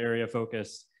more Bay Area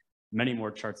focused, many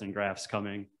more charts and graphs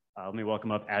coming. Let me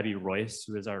welcome up Abby Royce,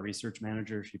 who is our research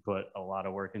manager. She put a lot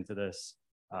of work into this.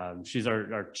 She's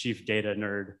our chief data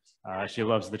nerd. She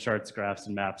loves the charts, graphs,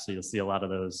 and maps, so you'll see a lot of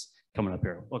those coming up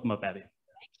here. Welcome up, Abby.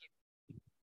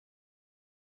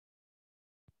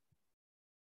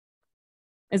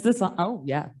 Is this on? Oh,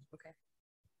 yeah. Okay.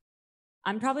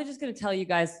 I'm probably just going to tell you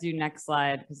guys to do next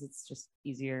slide because it's just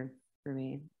easier for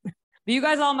me. But you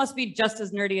guys all must be just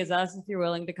as nerdy as us if you're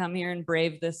willing to come here and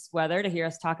brave this weather to hear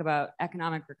us talk about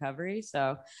economic recovery.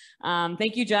 So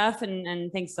thank you, Jeff,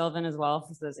 and thanks, Sylvan, as well,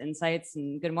 for those insights.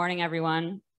 And good morning,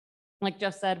 everyone. Like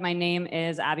Jeff said, my name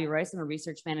is Abby Royce. I'm a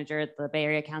research manager at the Bay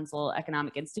Area Council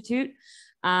Economic Institute.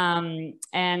 I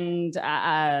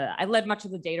led much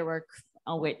of the data work.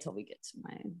 I'll wait till we get to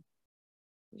my...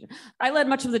 I led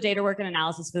much of the data work and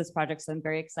analysis for this project, so I'm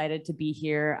very excited to be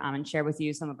here and share with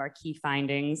you some of our key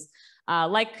findings.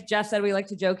 Like Jeff said, we like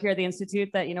to joke here at the Institute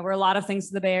that, you know, we're a lot of things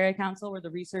to the Bay Area Council. We're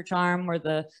the research arm, we're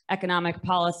the economic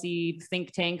policy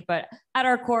think tank, but at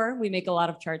our core, we make a lot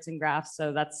of charts and graphs.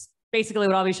 So that's basically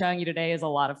what I'll be showing you today is a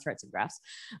lot of charts and graphs.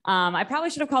 I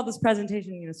probably should have called this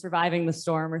presentation, you know, Surviving the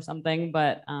Storm or something,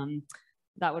 but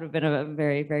that would have been a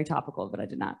very, very topical, but I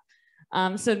did not.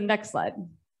 So next slide.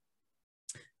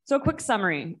 So a quick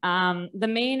summary. The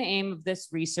main aim of this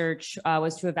research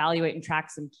was to evaluate and track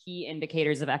some key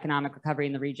indicators of economic recovery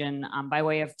in the region by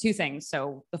way of two things.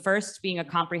 So the first being a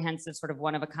comprehensive sort of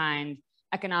one-of-a-kind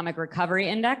economic recovery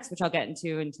index, which I'll get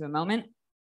into a moment,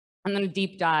 and then a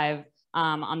deep dive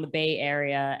on the Bay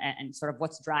Area and sort of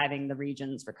what's driving the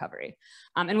region's recovery.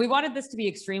 And we wanted this to be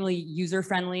extremely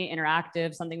user-friendly,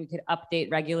 interactive, something we could update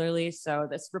regularly. So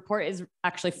this report is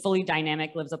actually fully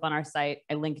dynamic, lives up on our site.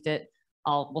 I linked it.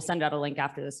 We'll send out a link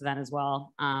after this event as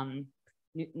well.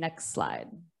 Next slide.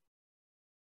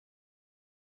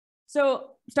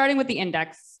 So starting with the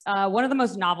index, one of the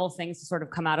most novel things to sort of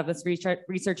come out of this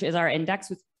research is our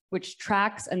index, which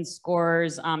tracks and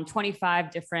scores 25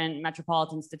 different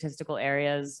metropolitan statistical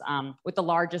areas with the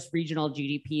largest regional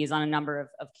GDPs on a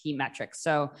number of key metrics.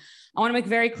 So I want to make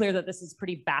very clear that this is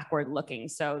pretty backward looking.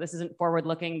 So this isn't forward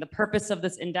looking. The purpose of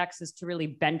this index is to really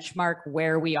benchmark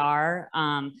where we are,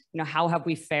 you know, how have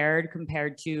we fared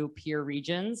compared to peer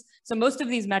regions. So most of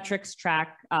these metrics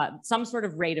track some sort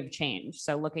of rate of change.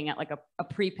 So looking at like a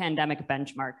pre-pandemic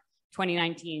benchmark,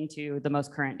 2019 to the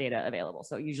most current data available.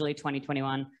 So usually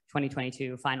 2021,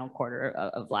 2022, final quarter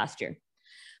of last year.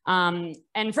 And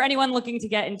for anyone looking to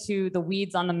get into the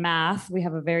weeds on the math, we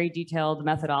have a very detailed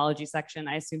methodology section.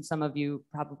 I assume some of you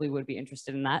probably would be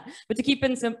interested in that. But to keep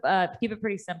it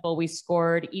pretty simple, we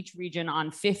scored each region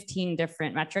on 15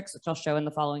 different metrics, which I'll show in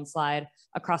the following slide,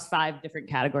 across 5 different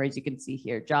categories you can see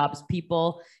here: jobs,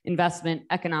 people, investment,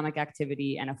 economic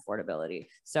activity, and affordability.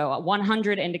 So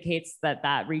 100 indicates that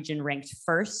that region ranked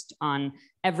first on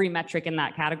every metric in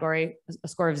that category. A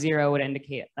score of 0 would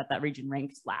indicate that that region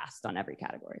ranked last on every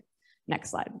category.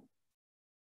 Next slide.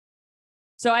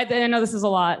 So I know this is a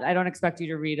lot. I don't expect you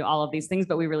to read all of these things,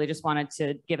 but we really just wanted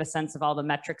to give a sense of all the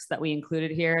metrics that we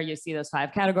included here. You see those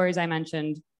 5 categories I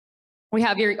mentioned. We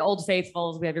have your old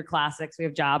faithfuls, we have your classics, we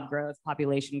have job growth,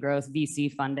 population growth,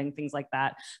 VC funding, things like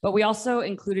that. But we also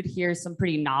included here some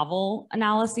pretty novel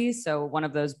analyses. So one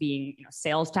of those being, you know,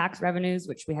 sales tax revenues,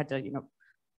 which we had to, you know,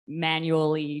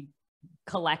 manually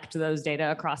collect those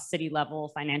data across city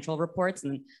level financial reports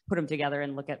and put them together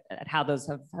and look at how those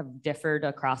have differed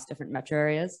across different metro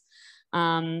areas.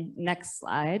 Next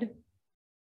slide.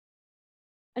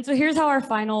 And so here's how our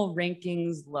final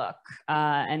rankings look.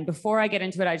 And before I get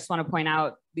into it, I just want to point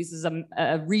out this is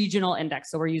a regional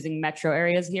index. So we're using metro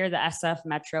areas here. The SF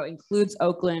metro includes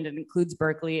Oakland, it includes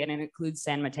Berkeley, and it includes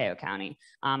San Mateo County.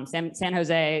 San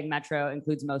Jose metro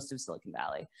includes most of Silicon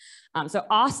Valley. So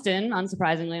Austin,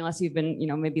 unsurprisingly, unless you've been,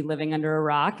 maybe living under a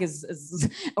rock,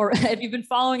 or if you've been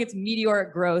following its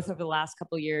meteoric growth over the last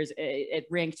couple of years, it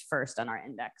ranked first on our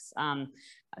index.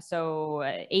 So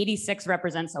 86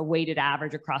 represents a weighted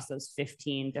average across those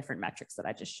 15 different metrics that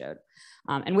I just showed.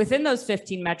 And within those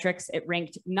 15 metrics, it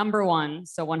ranked number one,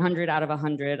 so 100 out of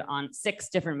 100 on 6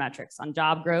 different metrics: on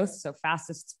job growth, so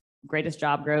fastest, greatest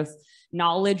job growth;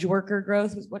 knowledge worker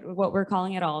growth is what we're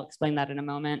calling it. I'll explain that in a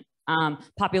moment.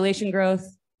 Population growth,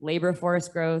 labor force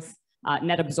growth,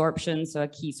 net absorption, so a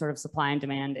key sort of supply and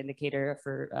demand indicator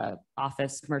for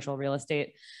office, commercial real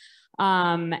estate,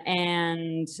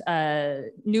 and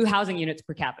new housing units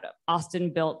per capita.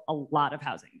 Austin built a lot of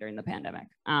housing during the pandemic.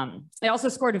 It also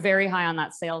scored very high on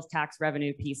that sales tax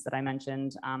revenue piece that I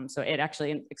mentioned. So it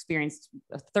actually experienced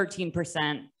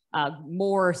 13%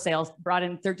 more sales, brought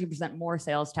in 13% more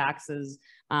sales taxes,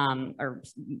 or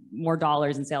more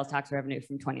dollars in sales tax revenue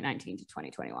from 2019 to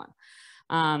 2021.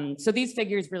 So these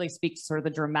figures really speak to sort of the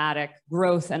dramatic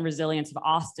growth and resilience of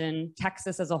Austin,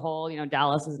 Texas as a whole.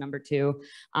 Dallas is number 2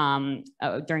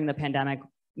 during the pandemic.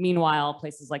 Meanwhile,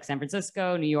 places like San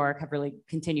Francisco, New York have really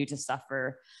continued to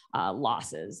suffer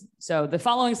losses. So the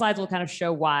following slides will kind of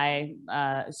show why,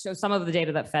 show some of the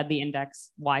data that fed the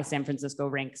index, why San Francisco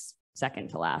ranks second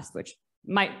to last, which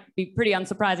might be pretty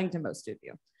unsurprising to most of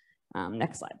you.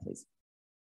 Next slide, please.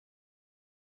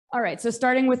 All right, so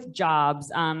starting with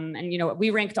jobs, and we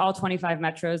ranked all 25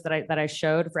 metros that I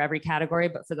showed for every category,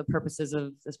 but for the purposes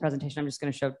of this presentation, I'm just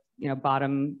going to show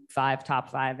bottom 5,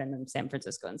 top 5, and then San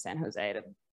Francisco and San Jose to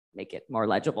make it more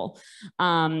legible.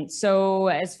 So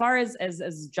as far as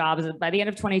jobs, by the end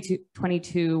of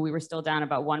 2022, we were still down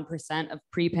about 1% of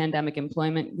pre-pandemic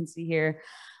employment. You can see here,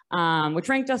 which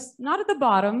ranked us not at the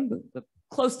bottom, but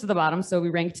close to the bottom. So we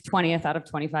ranked 20th out of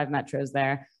 25 metros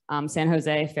there. San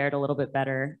Jose fared a little bit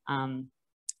better,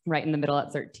 right in the middle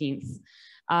at 13th.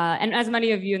 And as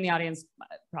many of you in the audience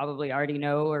probably already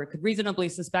know or could reasonably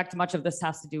suspect, much of this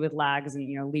has to do with lags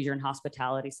in leisure and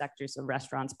hospitality sectors, so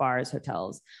restaurants, bars,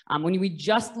 hotels. When we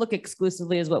just look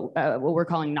exclusively as what we're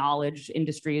calling knowledge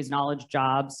industries, knowledge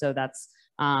jobs, so that's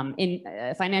in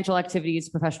financial activities,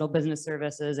 professional business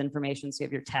services, information, so you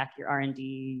have your tech, your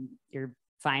R&D, your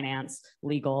finance,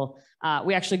 legal.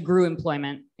 We actually grew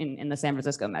employment in the San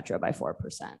Francisco metro by 4%.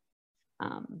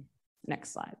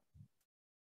 Next slide.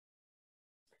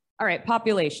 All right,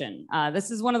 population. This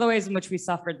is one of the ways in which we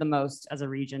suffered the most as a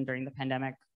region during the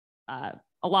pandemic. A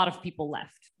lot of people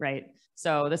left, right?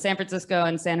 So the San Francisco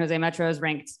and San Jose metros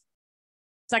ranked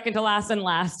second to last and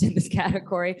last in this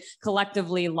category,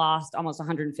 collectively lost almost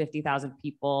 150,000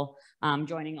 people,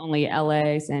 joining only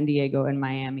LA, San Diego, and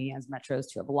Miami as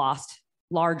metros to have lost,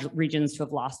 large regions to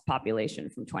have lost population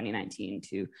from 2019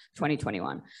 to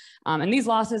 2021. And these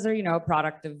losses are, a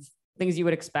product of things you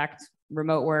would expect: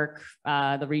 remote work,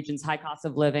 the region's high cost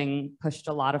of living pushed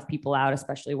a lot of people out,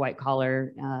 especially white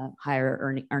collar,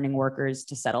 higher earning workers,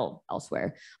 to settle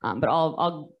elsewhere. But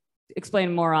I'll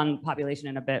explain more on population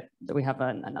in a bit. We have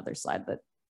another slide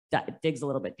that digs a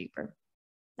little bit deeper.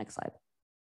 Next slide.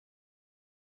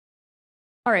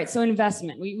 All right, so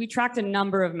investment. We tracked a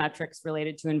number of metrics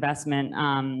related to investment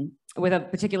with a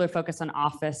particular focus on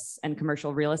office and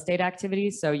commercial real estate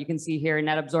activities. So you can see here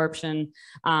net absorption,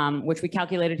 which we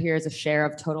calculated here as a share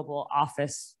of total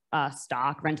office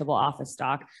stock, rentable office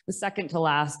stock, the second to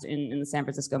last in the San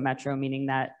Francisco metro, meaning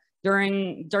that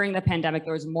during the pandemic,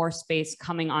 there was more space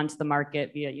coming onto the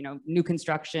market via new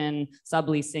construction,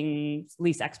 subleasing,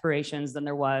 lease expirations than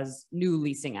there was new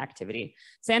leasing activity.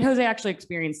 San Jose actually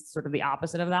experienced sort of the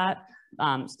opposite of that.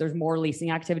 So there's more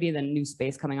leasing activity than new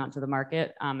space coming onto the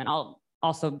market. And I'll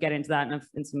also get into that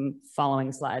in some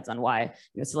following slides on why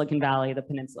Silicon Valley, the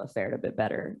peninsula, fared a bit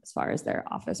better as far as their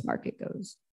office market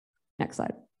goes. Next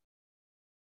slide.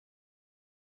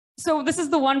 So this is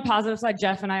the one positive side.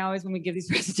 Jeff and I always, when we give these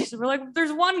presentations, we're like,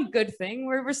 there's one good thing.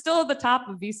 We're still at the top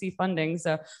of VC funding.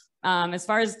 So as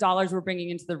far as dollars we're bringing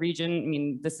into the region, I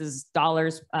mean, this is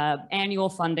dollars, annual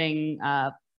funding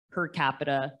per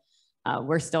capita.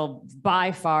 We're still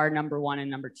by far number 1 and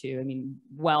number 2. I mean,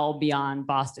 well beyond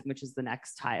Boston, which is the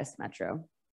next highest metro.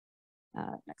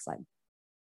 Next slide.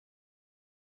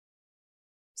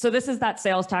 So this is that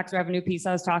sales tax revenue piece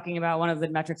I was talking about, one of the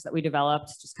metrics that we developed,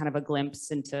 just kind of a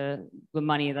glimpse into the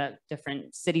money that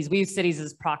different cities, we use cities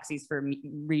as proxies for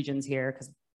regions here because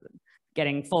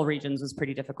getting full regions was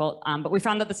pretty difficult. But we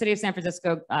found that the city of San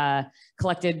Francisco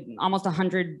collected almost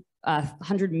 $100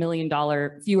 million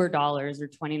fewer dollars, or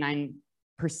 29%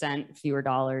 fewer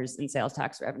dollars in sales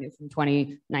tax revenue from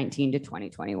 2019 to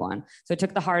 2021. So it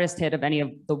took the hardest hit of any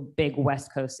of the big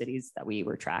West Coast cities that we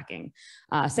were tracking.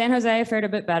 San Jose fared a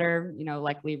bit better,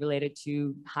 likely related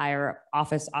to higher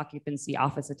office occupancy,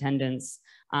 office attendance,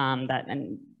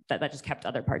 that just kept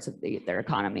other parts of their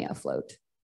economy afloat.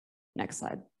 Next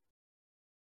slide.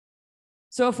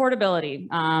 So affordability.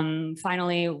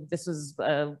 Finally, this was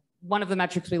one of the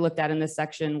metrics we looked at in this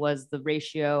section was the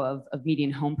ratio of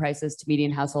median home prices to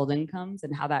median household incomes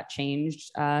and how that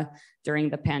changed during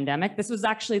the pandemic. This was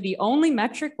actually the only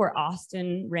metric where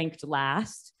Austin ranked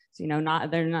last. So,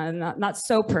 they're not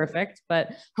so perfect,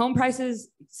 but home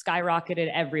prices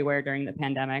skyrocketed everywhere during the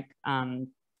pandemic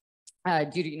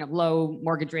due to low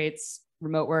mortgage rates,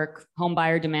 remote work, home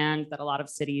buyer demand that a lot of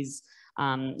cities,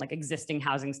 like existing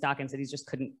housing stock in cities, just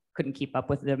couldn't keep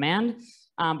up with the demand.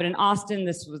 But in Austin,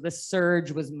 this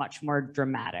surge was much more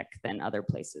dramatic than other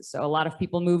places. So a lot of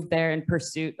people moved there in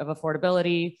pursuit of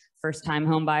affordability, first-time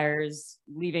home buyers,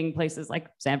 leaving places like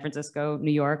San Francisco,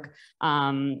 New York,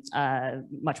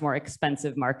 much more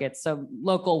expensive markets. So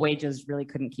local wages really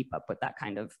couldn't keep up with that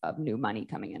kind of new money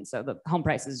coming in. So the home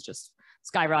prices just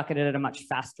skyrocketed at a much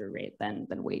faster rate than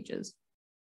wages.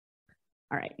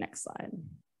 All right, next slide.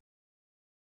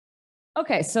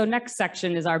 Okay, so next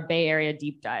section is our Bay Area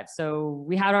deep dive. So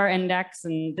we had our index,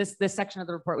 and this section of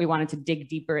the report, we wanted to dig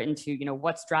deeper into,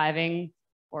 what's driving,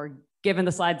 or given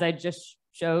the slides I just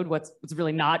showed, what's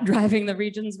really not driving the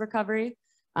region's recovery.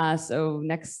 So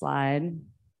next slide.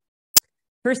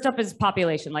 First up is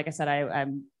population. Like I said, I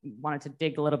wanted to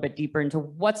dig a little bit deeper into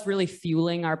what's really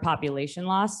fueling our population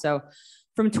loss. So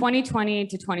from 2020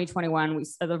 to 2021,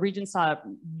 the region saw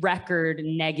record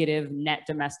negative net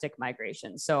domestic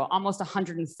migration. So almost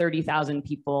 130,000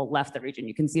 people left the region.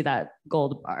 You can see that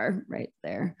gold bar right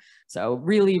there. So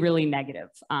really, really negative.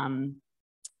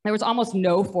 There was almost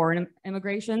no foreign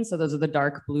immigration. So those are the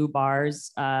dark blue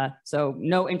bars. So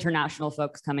no international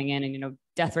folks coming in, and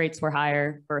death rates were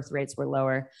higher, birth rates were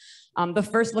lower. The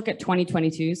first look at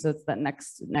 2022, so it's that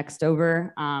next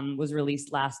over, was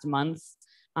released last month.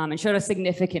 And showed a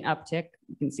significant uptick.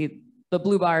 You can see the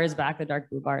blue bar is back, the dark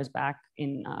blue bar is back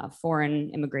in foreign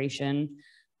immigration.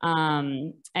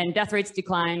 And death rates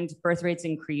declined, birth rates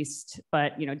increased,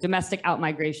 but domestic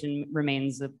outmigration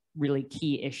remains a really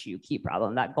key issue, key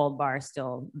problem. That gold bar is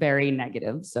still very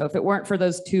negative. So if it weren't for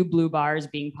those two blue bars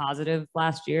being positive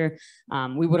last year,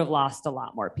 we would have lost a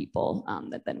lot more people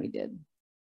than we did.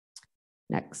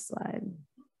 Next slide.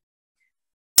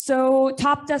 So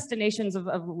top destinations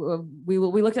we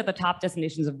looked at the top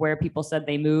destinations of where people said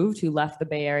they moved, who left the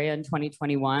Bay Area in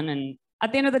 2021. And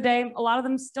at the end of the day, a lot of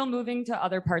them still moving to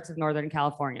other parts of Northern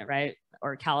California, right?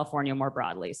 Or California more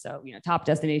broadly. So, top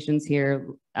destinations here,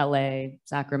 LA,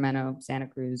 Sacramento, Santa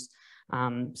Cruz.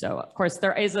 So of course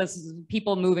there is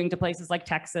people moving to places like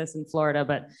Texas and Florida,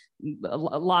 but a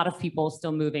lot of people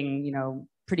still moving,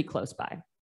 pretty close by.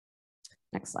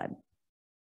 Next slide.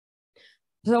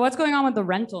 So what's going on with the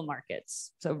rental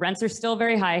markets? So rents are still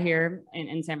very high here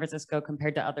in San Francisco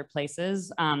compared to other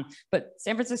places. But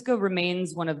San Francisco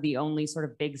remains one of the only sort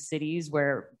of big cities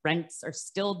where rents are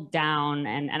still down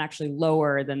and actually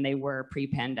lower than they were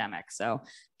pre-pandemic. So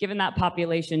given that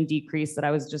population decrease that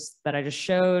I just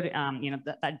showed,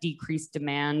 that decreased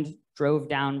demand drove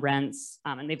down rents,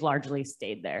 and they've largely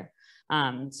stayed there.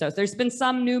 So there's been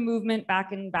some new movement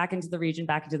back into the region,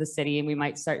 back into the city, and we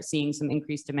might start seeing some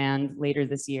increased demand later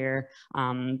this year.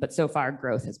 But so far,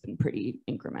 growth has been pretty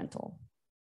incremental.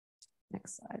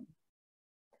 Next slide.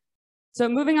 So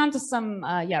moving on to some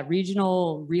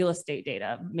regional real estate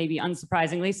data. Maybe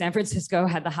unsurprisingly, San Francisco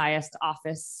had the highest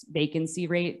office vacancy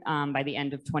rate by the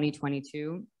end of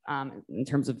 2022 in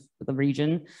terms of the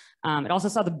region. It also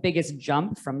saw the biggest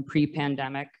jump from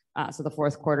pre-pandemic. So the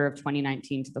fourth quarter of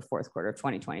 2019 to the fourth quarter of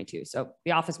 2022. So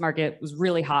the office market was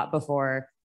really hot before,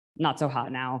 not so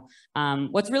hot now.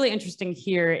 What's really interesting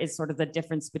here is sort of the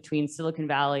difference between Silicon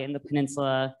Valley and the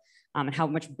peninsula, and how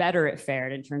much better it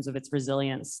fared in terms of its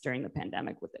resilience during the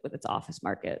pandemic with its office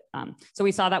market. So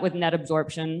we saw that with net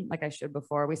absorption, like I showed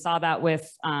before. We saw that with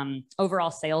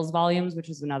overall sales volumes, which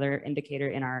is another indicator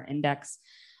in our index.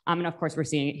 And of course, we're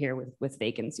seeing it here with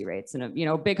vacancy rates. And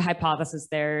a big hypothesis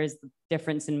there is the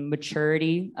difference in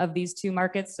maturity of these two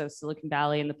markets. So Silicon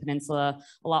Valley and the peninsula,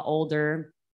 a lot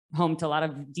older, home to a lot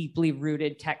of deeply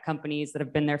rooted tech companies that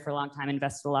have been there for a long time,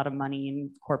 invested a lot of money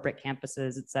in corporate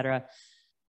campuses, et cetera.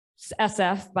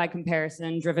 SF, by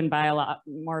comparison, driven by a lot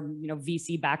more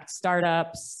VC-backed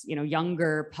startups,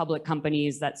 younger public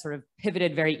companies that sort of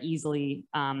pivoted very easily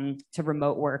to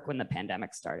remote work when the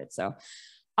pandemic started. So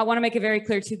I want to make it very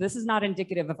clear too, this is not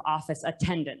indicative of office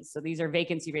attendance. So these are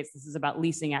vacancy rates. This is about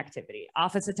leasing activity.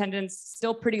 Office attendance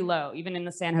still pretty low, even in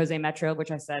the San Jose metro,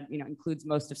 which I said, includes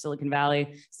most of Silicon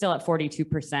Valley, still at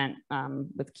 42%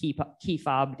 with key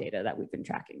fob data that we've been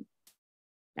tracking.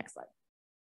 Next slide.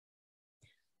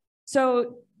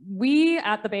 So we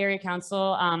at the Bay Area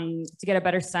Council, to get a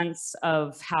better sense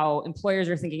of how employers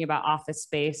are thinking about office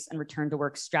space and return to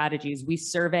work strategies, we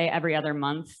survey every other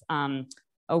month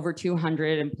over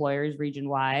 200 employers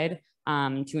region-wide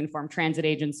to inform transit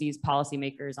agencies,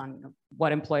 policymakers on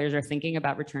what employers are thinking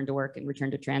about return to work and return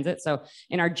to transit. So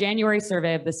in our January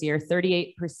survey of this year,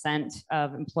 38%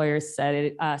 of employers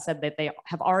said that they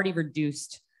have already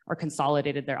reduced or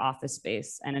consolidated their office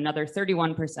space. And another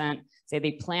 31% say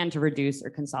they plan to reduce or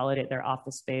consolidate their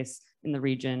office space in the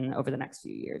region over the next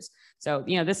few years. So,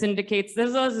 this indicates,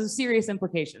 there's serious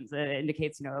implications. It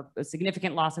indicates, a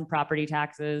significant loss in property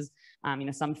taxes.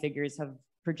 Some figures have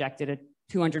projected a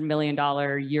 $200 million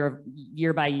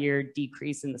year by year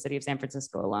decrease in the city of San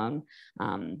Francisco alone.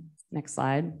 Next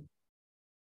slide.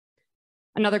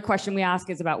 Another question we ask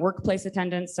is about workplace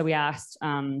attendance. So we asked,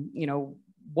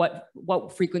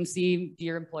 what frequency do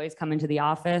your employees come into the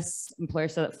office?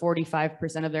 Employers said that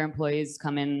 45% of their employees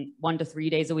come in 1 to 3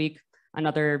 days a week.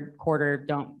 Another quarter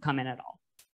don't come in at all.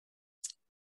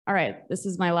 All right, this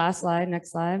is my last slide.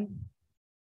 Next slide.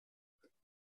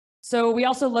 So we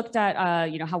also looked at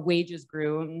how wages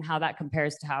grew and how that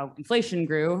compares to how inflation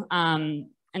grew.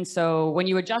 And so when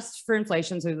you adjust for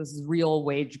inflation, so this is real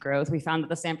wage growth, we found that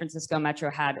the San Francisco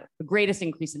metro had the greatest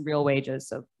increase in real wages.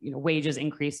 So, wages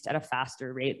increased at a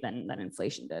faster rate than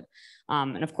inflation did.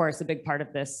 And of course, a big part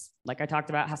of this, like I talked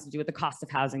about, has to do with the cost of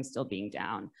housing still being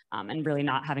down and really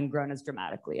not having grown as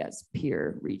dramatically as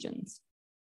peer regions.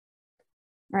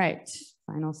 All right,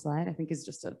 final slide, I think is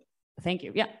just a thank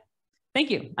you. Yeah. Thank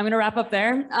you. I'm going to wrap up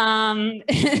there.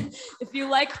 If you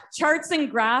like charts and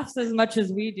graphs as much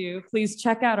as we do, please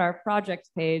check out our project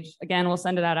page. Again, we'll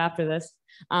send it out after this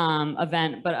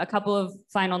event. But a couple of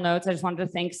final notes. I just wanted to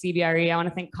thank CBRE. I want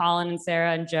to thank Colin and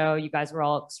Sarah and Joe. You guys were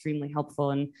all extremely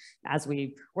helpful. And as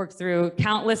we worked through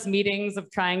countless meetings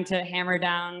of trying to hammer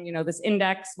down, this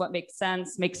index, what makes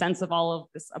sense of all of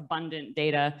this abundant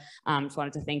data. Just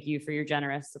wanted to thank you for your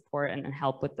generous support and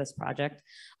help with this project.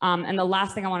 And the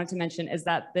last thing I wanted to mention is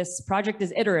that this project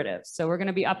is iterative. So we're going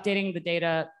to be updating the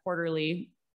data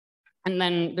quarterly. And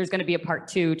then there's going to be a part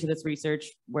 2 to this research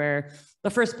where the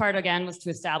first part, again, was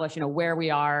to establish, where we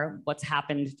are, what's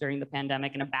happened during the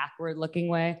pandemic in a backward-looking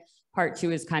way. Part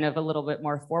 2 is kind of a little bit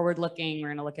more forward-looking. We're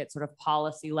going to look at sort of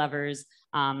policy levers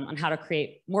on how to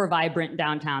create more vibrant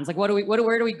downtowns. Like, where do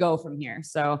we go from here?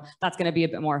 So that's going to be a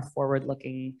bit more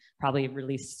forward-looking, probably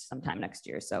released sometime next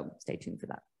year. So stay tuned for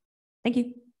that. Thank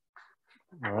you.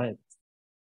 All right.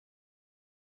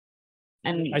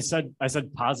 And I said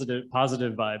positive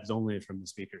vibes only from the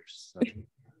speakers. So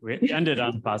we ended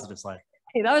on a positive slide.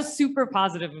 Hey, that was super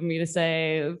positive of me to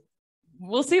say.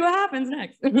 We'll see what happens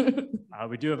next.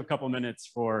 We do have a couple minutes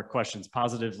for questions,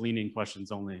 positive leaning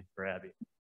questions only for Abby.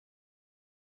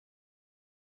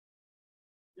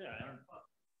 Yeah,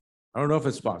 I don't know if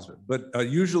it's positive, but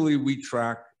usually we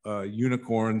track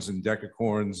unicorns and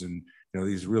decacorns and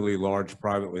these really large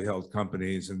privately held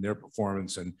companies and their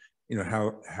performance and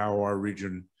how our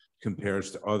region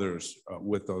compares to others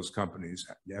with those companies.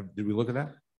 Did we look at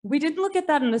that? We didn't look at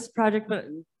that in this project, but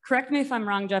correct me if I'm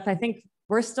wrong, Jeff. I think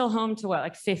we're still home to what,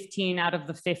 like 15 out of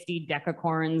the 50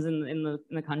 decacorns in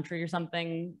the country or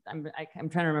something. I'm trying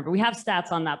to remember. We have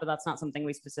stats on that, but that's not something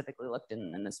we specifically looked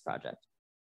in this project.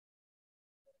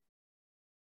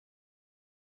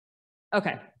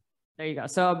 Okay, there you go.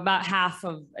 So about half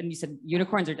of, and you said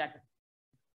unicorns or decacorns?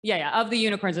 Yeah, of the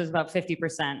unicorns, there's about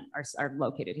 50% are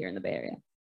located here in the Bay Area.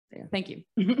 So, yeah, thank you.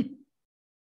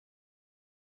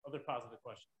 Other positive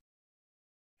questions?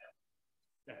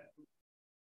 Yeah.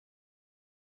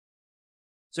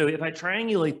 So if I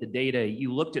triangulate the data,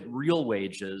 you looked at real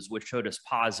wages, which showed us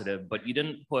positive, but you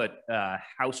didn't put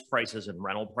house prices and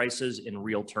rental prices in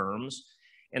real terms.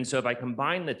 And so if I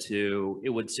combine the two, it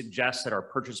would suggest that our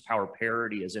purchase power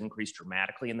parity has increased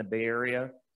dramatically in the Bay Area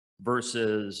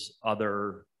versus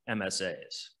other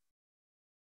MSAs.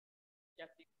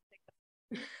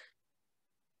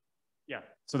 Yeah,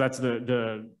 so that's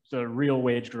the real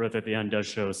wage growth at the end does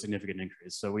show a significant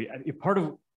increase. So part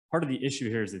of the issue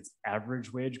here is it's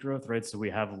average wage growth, right? So we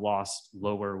have lost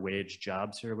lower wage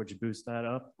jobs here, which boost that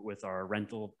up. With our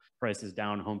rental prices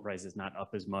down, home prices not up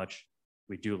as much,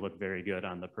 we do look very good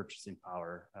on the purchasing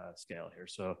power scale here.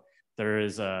 So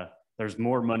there's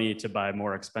more money to buy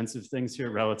more expensive things here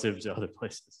relative to other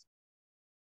places.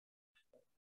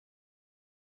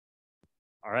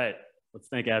 All right, Let's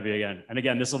thank Abby again. And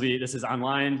again, this is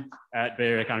online at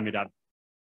bayareaeconomy.org.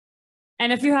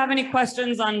 And if you have any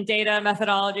questions on data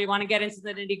methodology, want to get into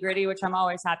the nitty gritty, which I'm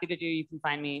always happy to do, you can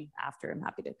find me after. I'm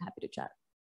happy to chat.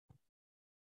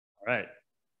 All right,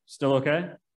 still okay?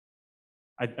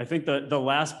 I think the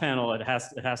last panel, it has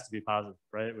to be positive,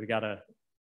 right? We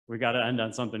gotta end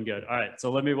on something good. All right,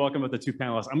 so let me welcome with the two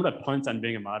panelists. I'm gonna punt on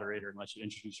being a moderator and let you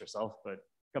introduce yourself, but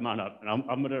come on up. And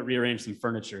I'm gonna rearrange some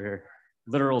furniture here.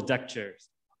 Literal deck chairs.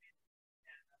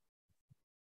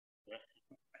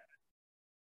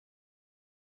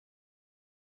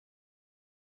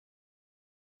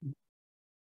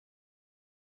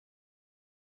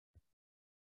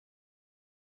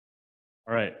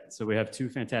 All right, so we have two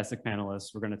fantastic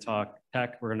panelists. We're going to talk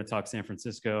tech, we're going to talk San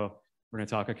Francisco, we're going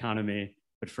to talk economy.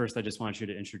 But first, I just want you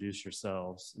to introduce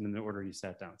yourselves in the order you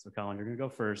sat down. So Colin, you're going to go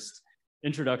first.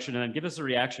 Introduction, and then give us a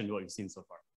reaction to what you've seen so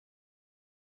far.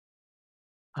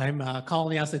 I'm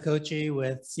Colin Yasakochi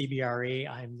with CBRE.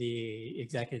 I'm the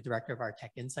executive director of our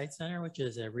Tech Insight Center, which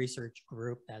is a research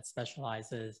group that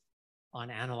specializes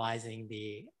on analyzing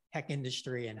the tech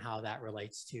industry and how that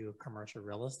relates to commercial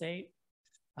real estate.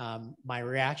 My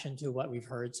reaction to what we've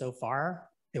heard so far,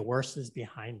 the worst is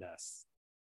behind us.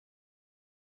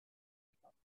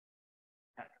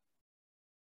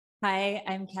 Hi,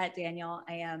 I'm Kat Daniel.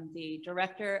 I am the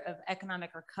Director of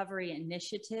Economic Recovery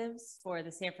Initiatives for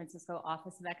the San Francisco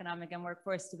Office of Economic and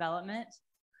Workforce Development.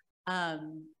 My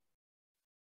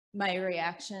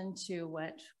reaction to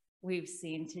what we've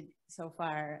seen so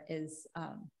far is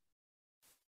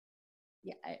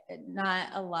not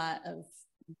a lot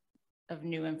of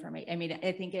new information. I mean,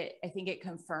 I think it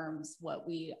confirms what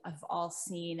we have all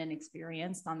seen and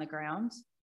experienced on the ground.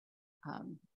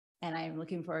 And I'm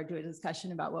looking forward to a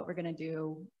discussion about what we're going to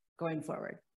do going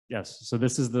forward. Yes, so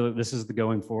this is the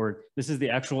going forward. This is the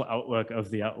actual outlook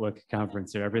of the Outlook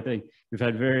conference here. Everything, we've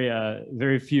had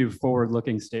very few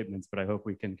forward-looking statements, but I hope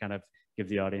we can kind of give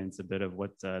the audience a bit of what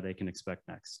they can expect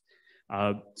next.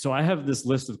 So I have this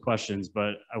list of questions,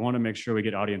 but I want to make sure we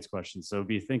get audience questions. So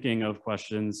be thinking of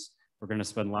questions. We're going to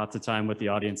spend lots of time with the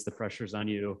audience. The pressure's on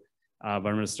you. But I'm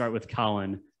going to start with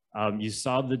Colin. You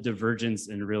saw the divergence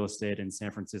in real estate in San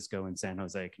Francisco and San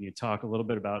Jose. Can you talk a little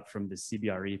bit about, from the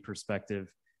CBRE perspective,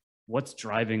 what's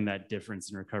driving that difference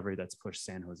in recovery that's pushed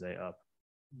San Jose up?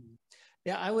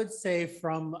 Yeah, I would say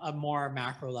from a more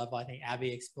macro level, I think Abby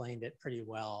explained it pretty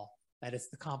well, that it's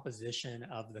the composition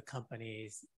of the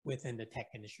companies within the tech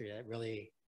industry that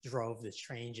really drove the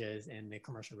changes in the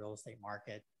commercial real estate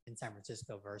market in San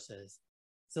Francisco versus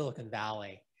Silicon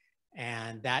Valley.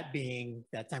 And that being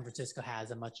that San Francisco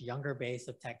has a much younger base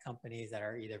of tech companies that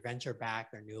are either venture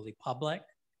backed or newly public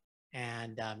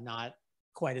and not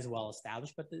quite as well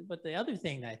established. But the other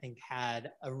thing that I think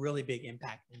had a really big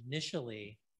impact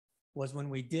initially was when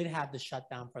we did have the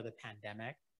shutdown for the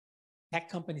pandemic, tech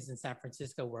companies in San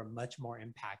Francisco were much more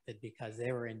impacted because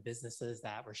they were in businesses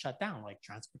that were shut down, like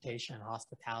transportation,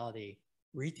 hospitality,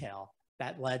 retail.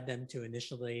 That led them to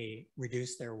initially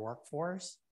reduce their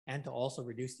workforce and to also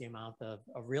reduce the amount of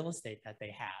real estate that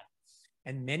they had.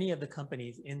 And many of the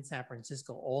companies in San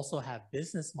Francisco also have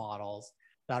business models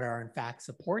that are in fact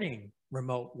supporting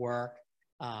remote work,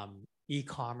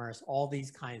 e-commerce, all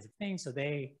these kinds of things. So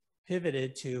they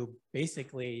pivoted to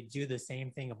basically do the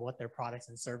same thing of what their products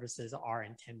and services are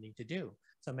intending to do.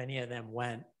 So many of them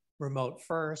went remote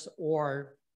first,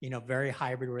 or very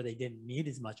hybrid, where they didn't need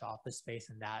as much office space,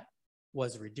 and that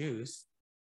was reduced.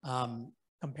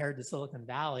 Compared to Silicon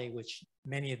Valley, which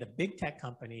many of the big tech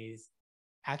companies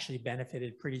actually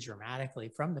benefited pretty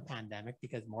dramatically from the pandemic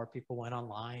because more people went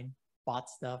online, bought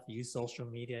stuff, used social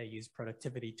media, used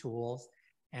productivity tools,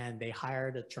 and they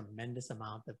hired a tremendous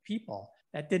amount of people.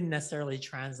 That didn't necessarily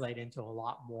translate into a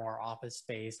lot more office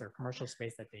space or commercial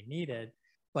space that they needed,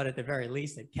 but at the very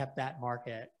least, it kept that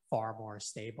market far more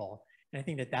stable. And I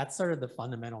think that that's sort of the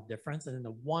fundamental difference. And then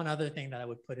the one other thing that I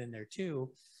would put in there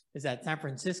too is that San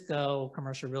Francisco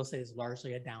commercial real estate is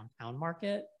largely a downtown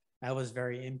market that was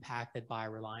very impacted by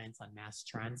reliance on mass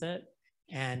transit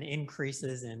and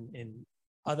increases in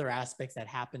other aspects that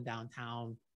happened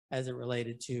downtown as it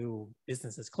related to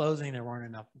businesses closing. There weren't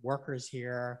enough workers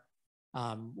here.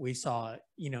 We saw,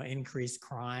 increased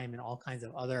crime and all kinds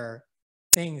of other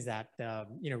things that,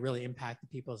 really impacted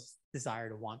people's desire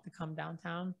to want to come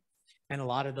downtown. And a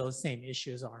lot of those same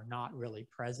issues are not really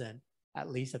present, at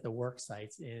least at the work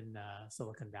sites in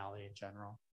Silicon Valley in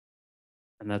general.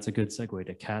 And that's a good segue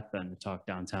to Kat then, to talk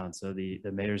downtown. So the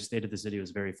mayor's state of the city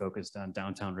was very focused on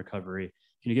downtown recovery.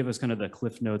 Can you give us kind of the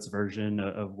Cliff Notes version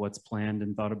of what's planned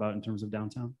and thought about in terms of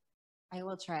downtown? I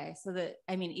will try. So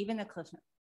even the Cliff Notes,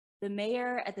 The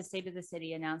mayor at the State of the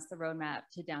City announced the roadmap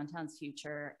to downtown's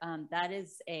future. That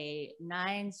is a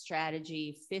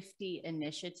 9-strategy, 50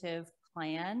 initiative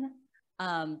plan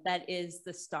that is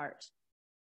the start.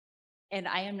 And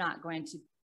I am not going to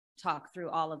talk through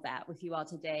all of that with you all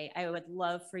today. I would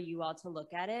love for you all to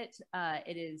look at it.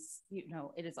 It is,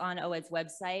 it is on OED's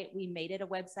website. We made it a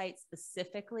website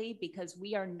specifically because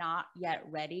we are not yet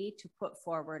ready to put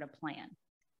forward a plan.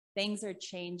 Things are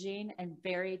changing and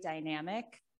very dynamic,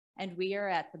 and we are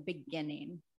at the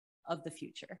beginning of the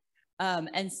future.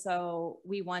 And so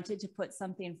we wanted to put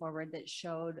something forward that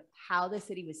showed how the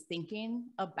city was thinking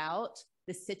about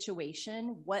the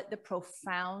situation, what the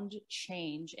profound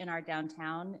change in our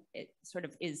downtown it sort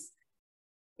of is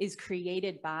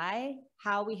created by,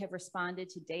 how we have responded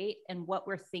to date, and what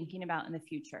we're thinking about in the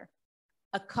future.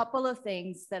 A couple of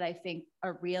things that I think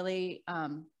are really,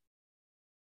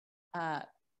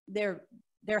 they're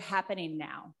happening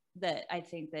now that I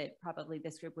think that probably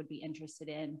this group would be interested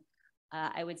in.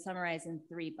 I would summarize in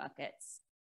 3 buckets.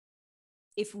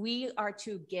 If we are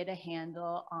to get a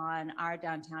handle on our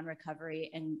downtown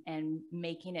recovery and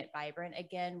making it vibrant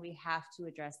again, we have to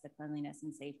address the cleanliness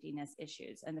and safetiness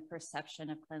issues and the perception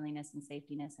of cleanliness and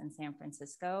safetiness in San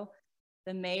Francisco.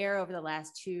 The mayor over the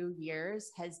last 2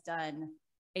 years has done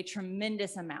a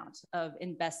tremendous amount of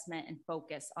investment and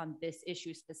focus on this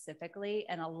issue specifically.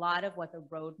 And a lot of what the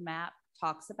roadmap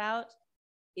talks about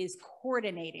is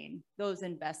coordinating those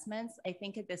investments. I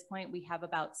think at this point we have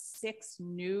about 6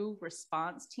 new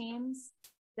response teams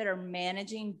that are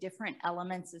managing different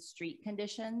elements of street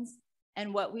conditions.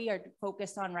 And what we are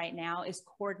focused on right now is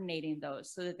coordinating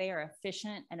those so that they are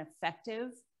efficient and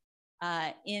effective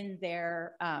in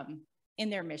their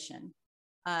mission.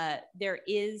 There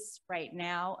is right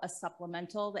now a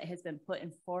supplemental that has been put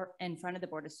in front of the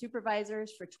Board of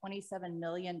Supervisors for $27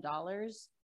 million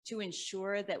to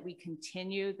ensure that we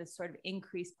continue the sort of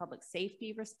increased public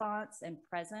safety response and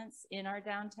presence in our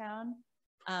downtown.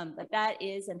 But that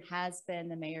is and has been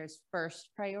the mayor's first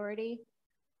priority.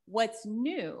 What's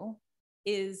new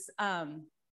is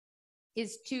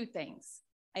 2 things.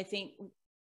 I think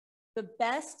the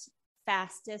best,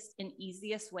 fastest, and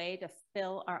easiest way to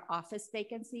fill our office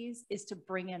vacancies is to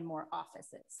bring in more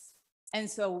offices. And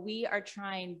so we are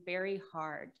trying very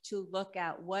hard to look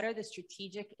at what are the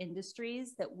strategic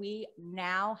industries that we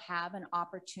now have an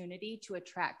opportunity to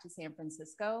attract to San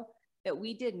Francisco that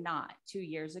we did not 2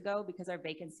 years ago because our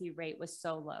vacancy rate was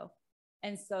so low.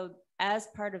 And so as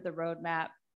part of the roadmap,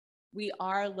 we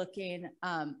are looking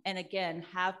and again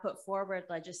have put forward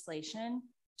legislation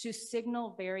to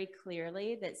signal very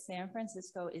clearly that San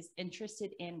Francisco is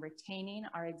interested in retaining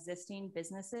our existing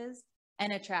businesses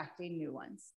and attracting new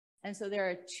ones. And so there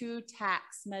are 2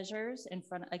 tax measures in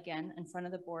front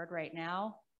of the board right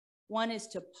now. One is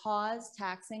to pause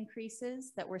tax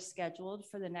increases that were scheduled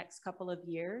for the next couple of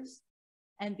years.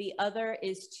 And the other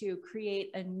is to create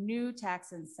a new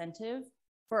tax incentive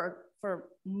for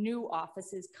new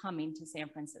offices coming to San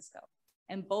Francisco.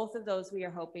 And both of those we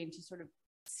are hoping to sort of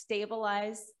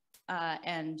stabilize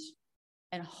and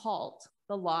halt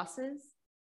the losses,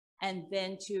 and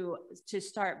then to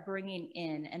start bringing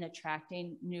in and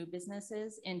attracting new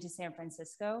businesses into San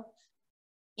Francisco.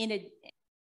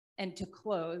 And to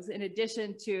close, in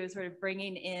addition to sort of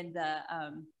bringing in the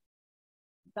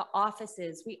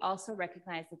offices, we also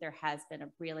recognize that there has been a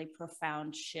really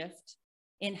profound shift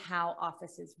in how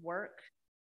offices work,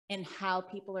 in how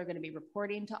people are going to be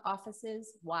reporting to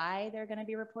offices, why they're going to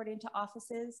be reporting to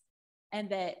offices, and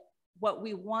that what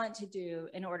we want to do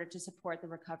in order to support the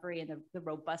recovery and the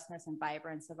robustness and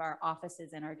vibrance of our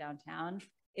offices in our downtown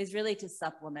is really to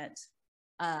supplement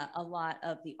a lot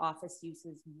of the office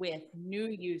uses with new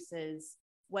uses,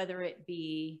 whether it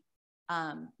be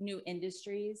new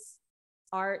industries,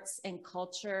 arts and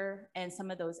culture, and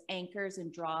some of those anchors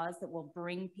and draws that will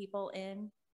bring people in,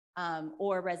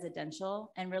 or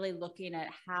residential, and really looking at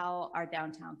how our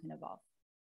downtown can evolve.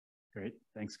 Great,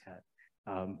 thanks, Kat.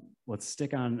 Let's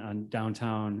stick on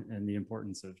downtown and the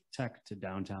importance of tech to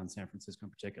downtown San Francisco in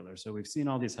particular. So we've seen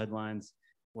all these headlines,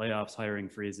 layoffs, hiring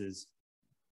freezes.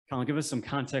 Colin, give us some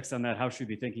context on that. How should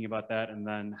we be thinking about that? And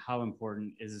then how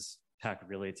important is tech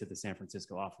related to the San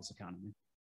Francisco office economy?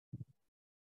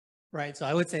 Right, so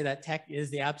I would say that tech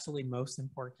is the absolutely most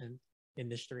important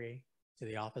industry to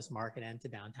the office market and to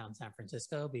downtown San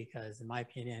Francisco, because in my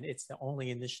opinion, it's the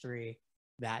only industry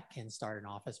that can start an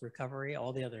office recovery.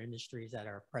 All the other industries that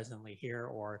are presently here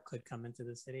or could come into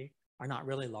the city are not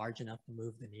really large enough to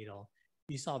move the needle.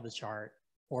 You saw the chart,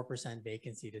 4%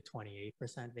 vacancy to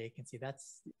 28% vacancy.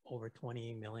 That's over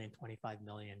 20 million, 25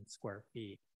 million square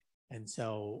feet. And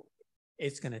so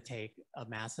it's going to take a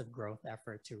massive growth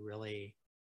effort to really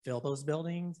fill those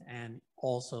buildings and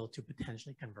also to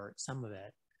potentially convert some of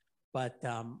it. But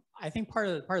I think part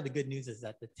of the good news is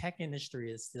that the tech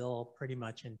industry is still pretty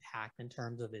much intact in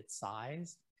terms of its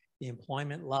size. The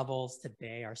employment levels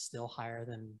today are still higher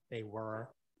than they were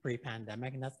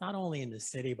pre-pandemic, and that's not only in the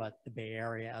city, but the Bay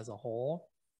Area as a whole.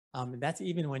 That's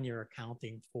even when you're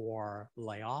accounting for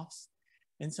layoffs.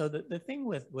 And so the thing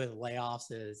with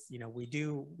layoffs is, you know,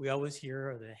 we always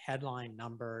hear the headline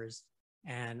numbers,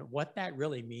 and what that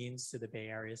really means to the Bay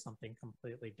Area is something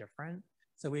completely different.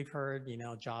 So we've heard, you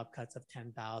know, job cuts of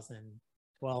 10,000,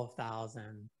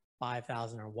 12,000,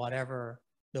 5,000, or whatever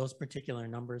those particular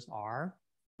numbers are.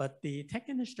 But the tech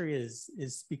industry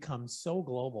is become so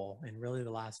global in really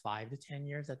the last 5 to 10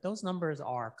 years that those numbers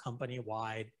are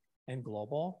company-wide and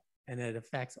global, and it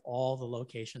affects all the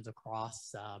locations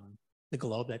across the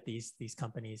globe that these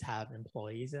companies have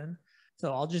employees in.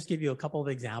 So I'll just give you a couple of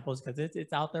examples because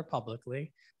it's out there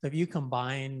publicly. So if you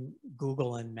combine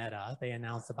Google and Meta, they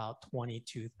announced about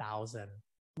 22,000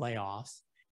 layoffs.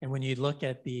 And when you look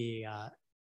at the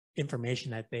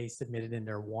information that they submitted in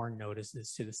their WARN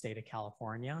notices to the state of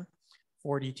California,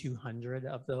 4,200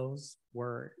 of those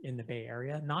were in the Bay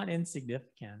Area. Not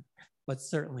insignificant, but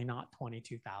certainly not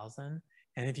 22,000.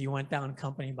 And if you went down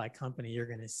company by company, you're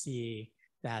going to see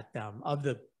that of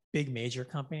the big major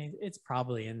companies, it's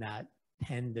probably in that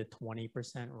 10 to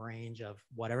 20% range of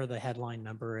whatever the headline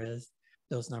number is.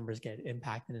 Those numbers get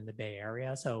impacted in the Bay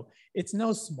Area. So it's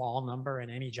no small number, and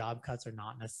any job cuts are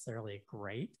not necessarily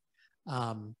great.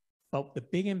 But the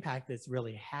big impact it's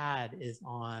really had is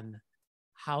on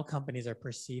how companies are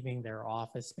perceiving their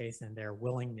office space and their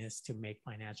willingness to make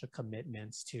financial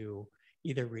commitments to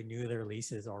either renew their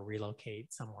leases or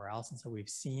relocate somewhere else. And so we've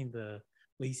seen the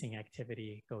leasing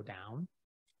activity go down.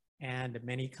 And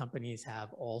many companies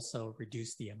have also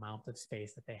reduced the amount of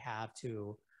space that they have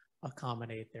to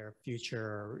accommodate their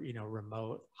future, you know,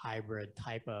 remote hybrid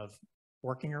type of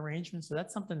working arrangements. So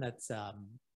that's something that's,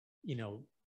 you know,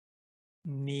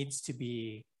 needs to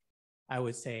be, I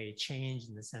would say, changed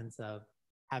in the sense of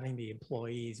having the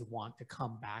employees want to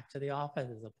come back to the office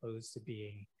as opposed to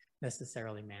being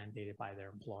necessarily mandated by their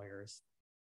employers.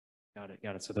 Got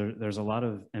it. So there's a lot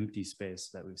of empty space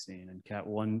that we've seen. And Kat,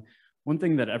 one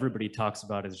thing that everybody talks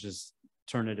about is just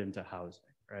turn it into housing,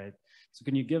 right? So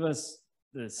can you give us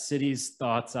the city's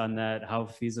thoughts on that? How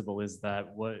feasible is that?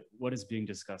 What is being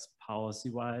discussed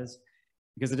policy-wise?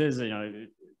 Because it is, you know,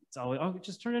 it's always, oh,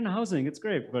 just turn it into housing. It's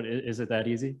great, but is it that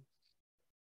easy?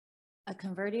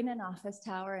 Converting an office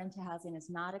tower into housing is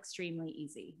not extremely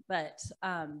easy, but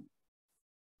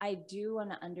I do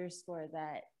want to underscore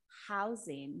that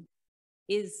housing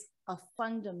is a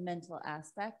fundamental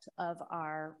aspect of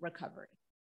our recovery.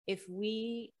 If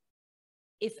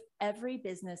every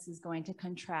business is going to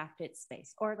contract its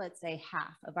space, or let's say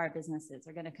half of our businesses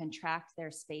are going to contract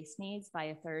their space needs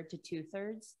by 1/3 to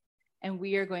 2/3, and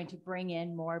we are going to bring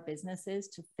in more businesses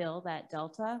to fill that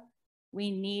delta,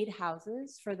 we need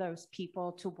houses for those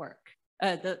people to work.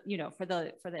 For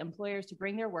the employers to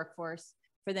bring their workforce,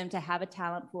 for them to have a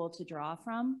talent pool to draw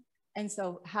from. And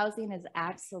so housing is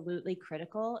absolutely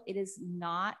critical. It is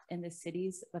not, in the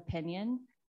city's opinion,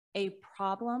 a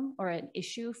problem or an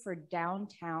issue for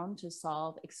downtown to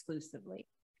solve exclusively.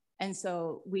 And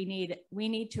so we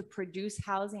need to produce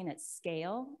housing at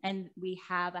scale, and we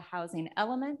have a housing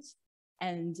element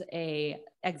and a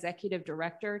executive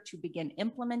director to begin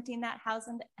implementing that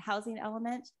housing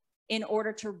element in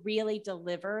order to really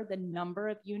deliver the number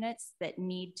of units that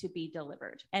need to be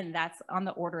delivered. And that's on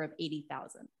the order of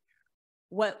 80,000.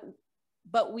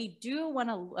 But we do want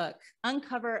to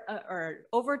uncover or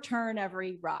overturn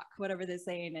every rock, whatever the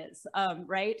saying is,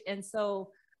 right? And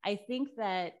so I think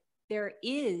that there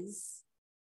is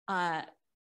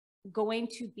going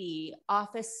to be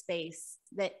office space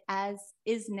that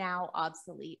is now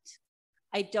obsolete.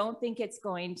 I don't think it's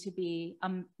going to be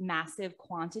massive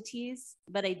quantities,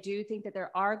 but I do think that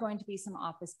there are going to be some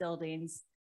office buildings,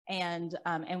 and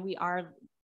we are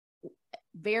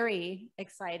very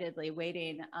excitedly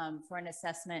waiting for an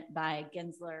assessment by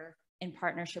Gensler in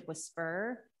partnership with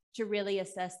Spur to really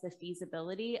assess the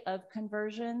feasibility of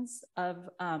conversions of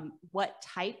what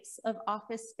types of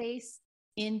office space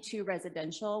into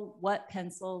residential, what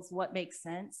pencils, what makes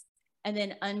sense, and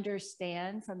then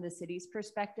understand from the city's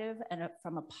perspective and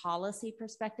from a policy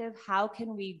perspective, how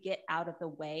can we get out of the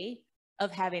way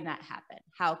of having that happen?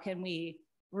 How can we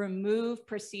remove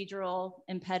procedural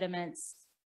impediments?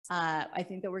 I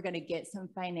think that we're going to get some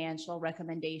financial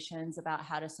recommendations about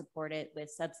how to support it with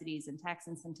subsidies and tax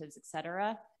incentives, et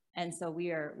cetera. And so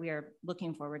we are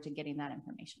looking forward to getting that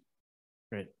information.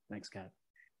 Great, thanks, Kat.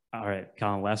 All right,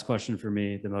 Colin, last question for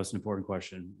me, the most important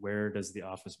question. Where does the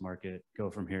office market go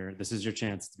from here? This is your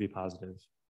chance to be positive.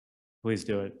 Please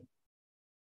do it.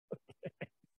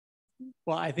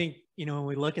 Well, I think, you know, when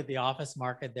we look at the office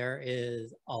market, there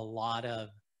is a lot of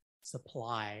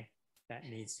supply that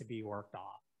needs to be worked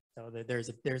off. So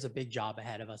there's a big job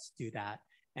ahead of us to do that.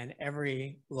 And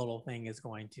every little thing is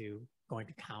going to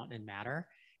count and matter.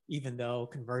 Even though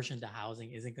conversion to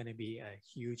housing isn't going to be a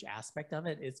huge aspect of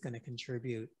it, it's going to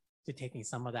contribute to taking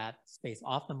some of that space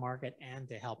off the market and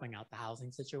to helping out the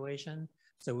housing situation.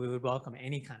 So we would welcome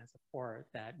any kind of support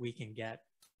that we can get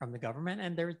from the government.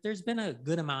 And there's been a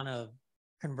good amount of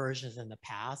conversions in the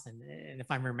past. And if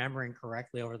I'm remembering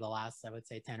correctly, over the last, I would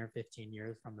say 10 or 15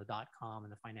 years from the .com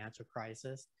and the financial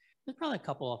crisis, there's probably a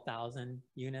couple of thousand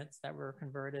units that were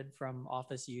converted from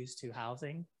office use to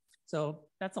housing. So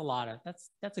that's a lot of,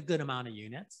 that's a good amount of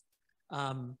units.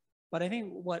 But I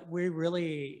think what we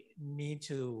really need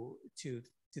to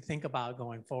think about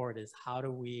going forward is how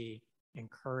do we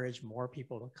encourage more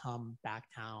people to come back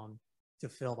town to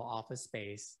fill the office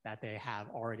space that they have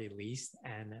already leased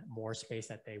and more space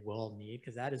that they will need,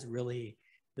 because that is really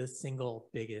the single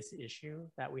biggest issue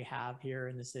that we have here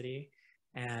in the city.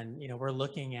 And, you know, we're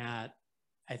looking at,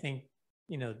 I think,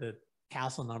 you know, the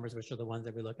Castle numbers, which are the ones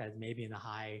that we look at, maybe in the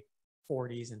high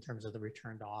 40s in terms of the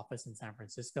return to office in San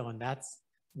Francisco. And that's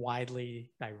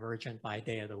widely divergent by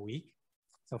day of the week.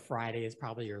 So Friday is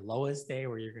probably your lowest day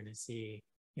where you're going to see,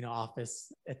 you know,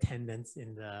 office attendance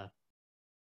in the,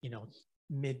 you know,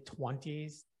 mid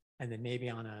 20s. And then maybe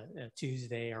on a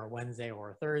Tuesday or a Wednesday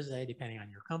or a Thursday, depending on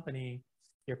your company,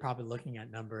 you're probably looking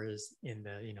at numbers in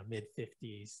the, you know, mid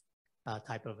 50s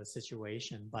type of a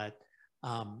situation. But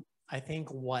I think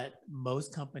what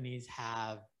most companies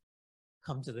have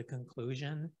come to the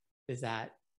conclusion is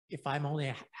that if I'm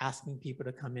only asking people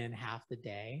to come in half the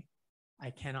day, I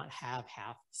cannot have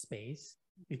half the space,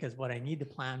 because what I need to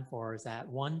plan for is that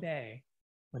one day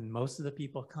when most of the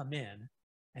people come in,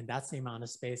 and that's the amount of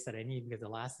space that I need, because the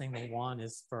last thing they want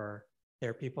is for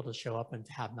their people to show up and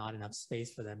to have not enough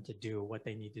space for them to do what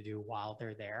they need to do while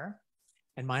they're there.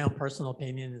 And my own personal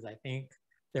opinion is I think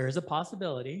there is a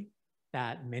possibility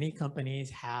that many companies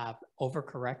have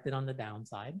overcorrected on the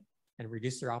downside and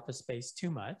reduced their office space too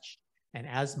much. And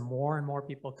as more and more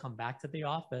people come back to the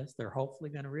office, they're hopefully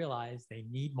going to realize they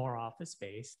need more office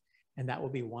space. And that will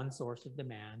be one source of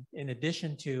demand. In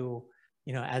addition to,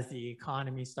 you know, as the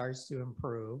economy starts to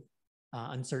improve,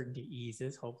 uncertainty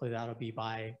eases, hopefully that'll be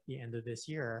by the end of this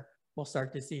year, we'll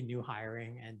start to see new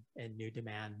hiring and new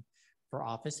demand for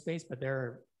office space. But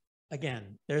there,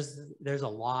 again, there's a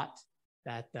lot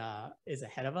that is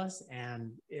ahead of us,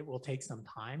 and it will take some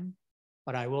time.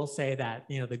 But I will say that,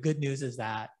 you know, the good news is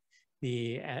that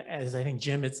as I think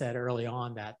Jim had said early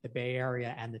on, that the Bay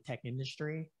Area and the tech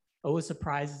industry always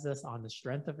surprises us on the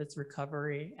strength of its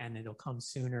recovery, and it'll come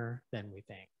sooner than we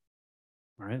think.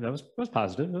 All right, that was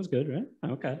positive. That was good,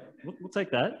 right? Okay, we'll take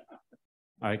that.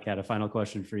 All right, Kat, a final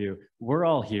question for you. We're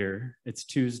all here. It's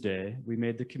Tuesday. We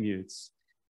made the commutes.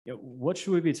 You know, what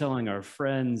should we be telling our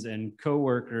friends and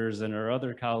coworkers and our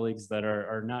other colleagues that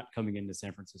are not coming into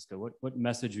San Francisco? What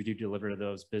message would you deliver to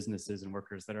those businesses and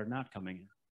workers that are not coming in?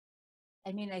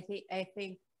 I mean, I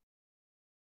think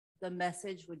the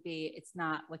message would be, it's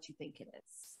not what you think it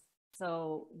is.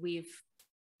 So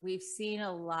we've seen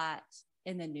a lot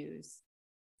in the news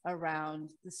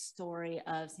around the story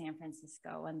of San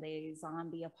Francisco and the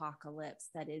zombie apocalypse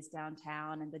that is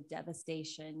downtown and the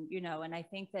devastation, you know, and I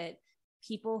think that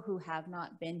people who have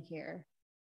not been here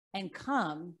and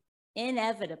come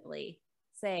inevitably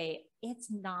say,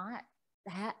 it's not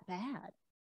that bad.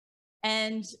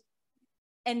 And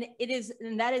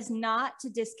that is not to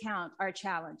discount our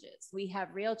challenges. We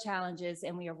have real challenges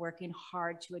and we are working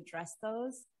hard to address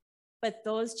those, but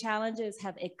those challenges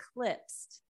have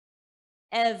eclipsed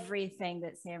everything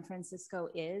that San Francisco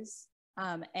is.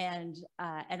 And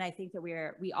I think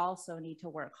that we also need to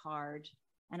work hard.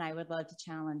 And I would love to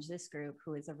challenge this group,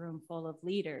 who is a room full of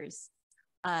leaders,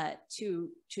 to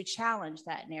challenge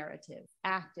that narrative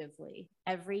actively.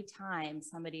 Every time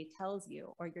somebody tells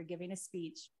you, or you're giving a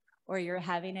speech, or you're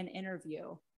having an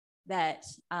interview, that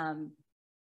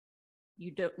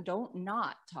you don't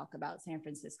not talk about San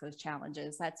Francisco's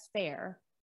challenges. That's fair,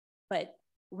 but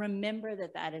remember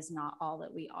that that is not all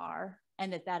that we are,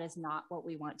 and that is not what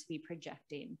we want to be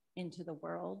projecting into the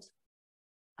world.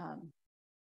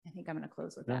 I think I'm going to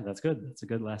close with that. That's good. That's a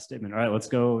good last statement. All right, let's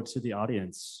go to the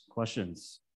audience.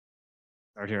 Questions.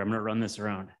 Start here. I'm going to run this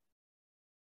around.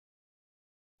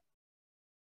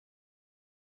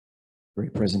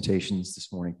 Great presentations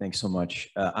this morning. Thanks so much.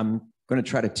 I'm going to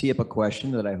try to tee up a question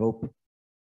that I hope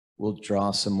will draw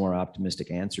some more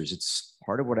optimistic answers. It's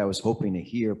part of what I was hoping to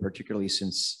hear, particularly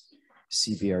since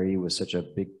CBRE was such a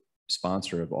big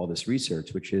sponsor of all this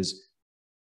research, which is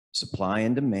supply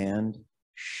and demand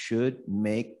should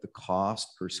make the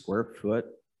cost per square foot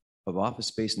of office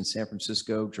space in San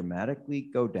Francisco dramatically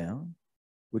go down,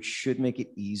 which should make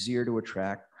it easier to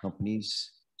attract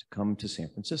companies to come to San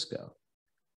Francisco.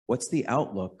 What's the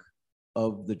outlook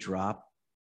of the drop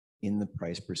in the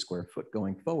price per square foot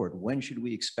going forward? When should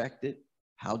we expect it?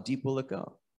 How deep will it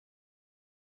go?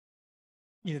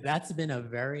 You know, that's been a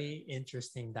very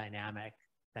interesting dynamic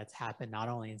that's happened not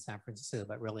only in San Francisco,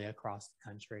 but really across the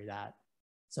country, that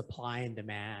supply and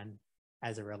demand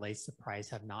as it relates to price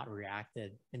have not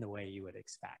reacted in the way you would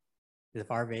expect.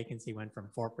 If our vacancy went from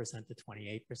 4% to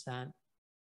 28%,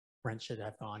 rent should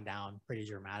have gone down pretty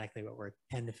dramatically, but we're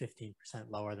 10 to 15%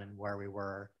 lower than where we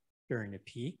were during the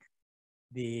peak.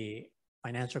 The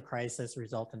financial crisis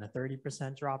resulted in a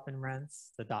 30% drop in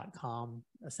rents, the .com,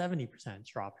 a 70%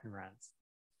 drop in rents.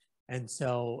 And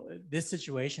so this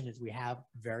situation is we have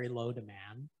very low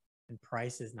demand and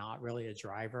price is not really a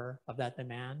driver of that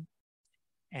demand.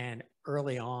 And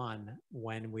early on,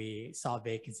 when we saw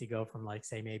vacancy go from like,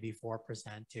 say, maybe 4%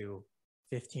 to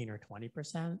 15 or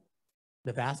 20%,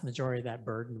 the vast majority of that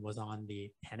burden was on the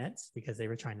tenants because they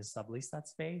were trying to sublease that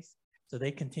space. So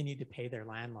they continued to pay their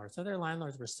landlords. So their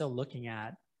landlords were still looking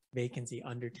at vacancy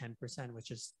under 10%,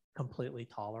 which is completely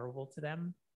tolerable to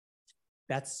them.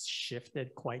 That's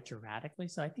shifted quite dramatically.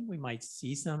 So I think we might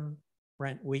see some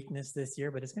rent weakness this year,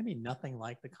 but it's going to be nothing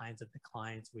like the kinds of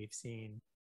declines we've seen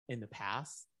in the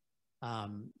past.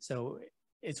 So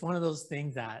it's one of those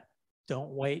things that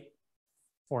don't wait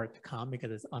for it to come,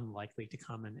 because it's unlikely to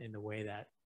come in the way that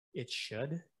it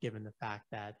should, given the fact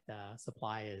that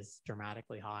supply is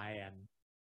dramatically high and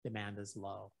demand is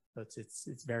low. So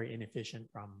it's very inefficient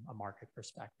from a market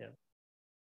perspective.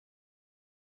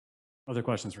 Other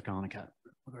questions for Colin and Kat?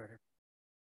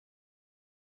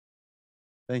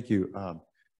 Thank you.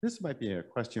 This might be a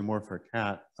question more for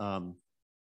Kat.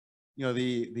 You know,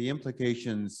 the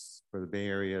implications for the Bay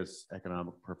Area's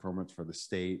economic performance for the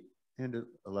state and to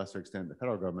a lesser extent the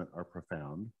federal government are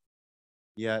profound.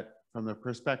 Yet from the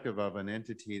perspective of an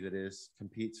entity that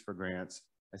competes for grants,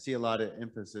 I see a lot of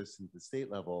emphasis at the state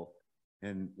level,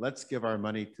 and let's give our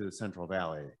money to the Central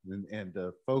Valley. And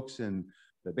the folks in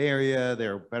the Bay Area,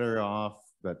 they're better off,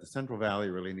 but the Central Valley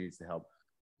really needs the help.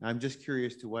 I'm just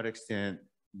curious to what extent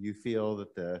you feel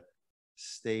that the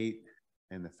state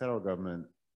and the federal government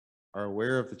are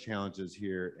aware of the challenges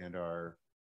here and are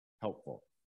helpful.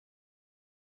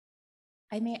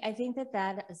 I mean, I think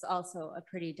that is also a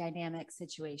pretty dynamic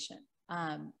situation.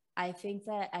 I think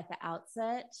that at the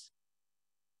outset,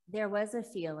 there was a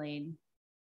feeling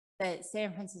that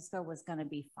San Francisco was going to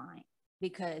be fine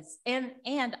because, and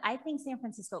I think San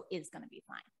Francisco is going to be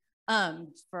fine,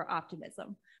 for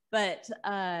optimism. But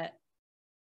I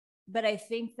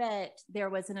think that there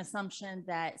was an assumption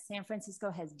that San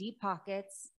Francisco has deep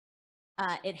pockets.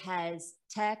 It has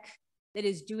tech that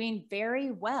is doing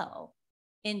very well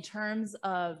in terms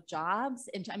of jobs.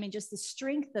 And I mean, just the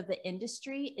strength of the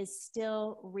industry is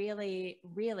still really,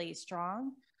 really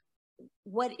strong.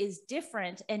 What is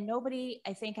different, and nobody,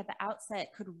 I think at the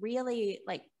outset could really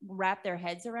like wrap their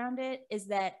heads around it, is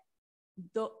that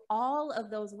all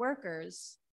of those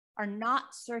workers are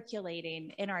not circulating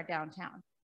in our downtown.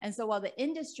 And so while the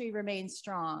industry remains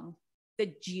strong,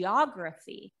 the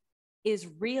geography is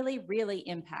really, really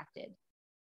impacted.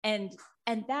 And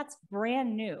that's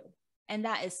brand new. And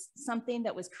that is something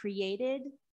that was created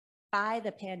by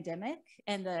the pandemic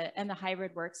and the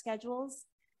hybrid work schedules.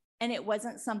 And it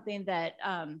wasn't something that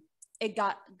it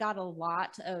got a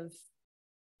lot of,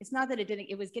 it's not that it didn't,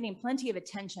 it was getting plenty of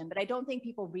attention, but I don't think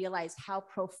people realized how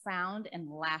profound and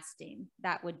lasting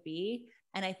that would be.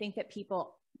 And I think that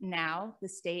people now, the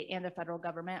state and the federal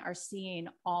government, are seeing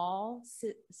all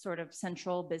sort of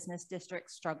central business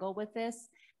districts struggle with this,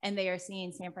 and they are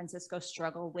seeing San Francisco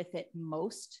struggle with it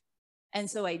most. And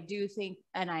so I do think,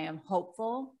 and I am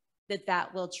hopeful, that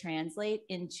that will translate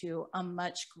into a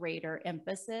much greater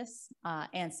emphasis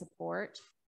and support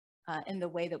in the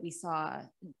way that we saw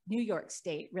New York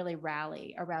State really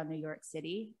rally around New York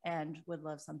City, and would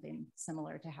love something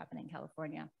similar to happen in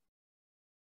California.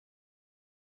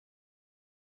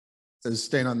 So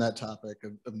staying on that topic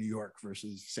of New York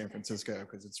versus San Francisco,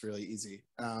 because it's really easy.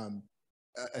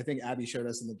 I think Abby showed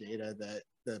us in the data that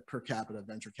the per capita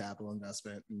venture capital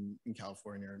investment in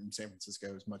California and San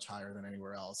Francisco is much higher than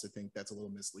anywhere else. I think that's a little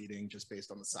misleading just based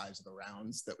on the size of the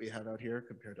rounds that we have out here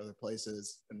compared to other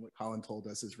places. And what Colin told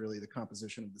us is really the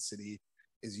composition of the city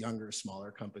is younger,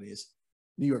 smaller companies.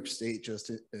 New York State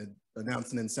just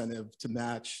announced an incentive to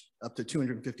match up to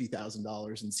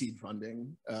 $250,000 in seed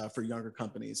funding for younger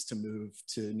companies to move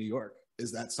to New York.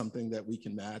 Is that something that we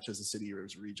can match as a city or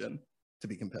as a region to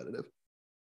be competitive?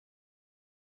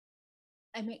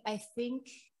 I mean, I think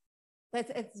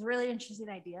it's a really interesting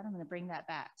idea, and I'm going to bring that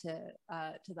back to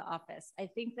the office. I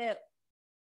think that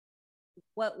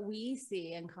what we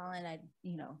see, and Colin,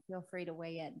 feel free to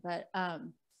weigh in, but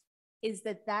is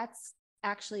that that's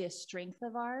actually a strength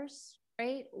of ours,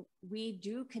 right? We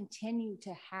do continue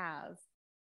to have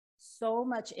so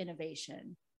much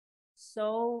innovation,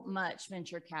 so much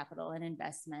venture capital and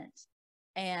investment,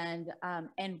 and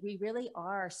we really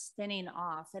are spinning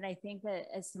off. And I think that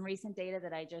as some recent data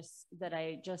that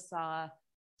I just saw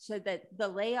showed that the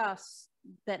layoffs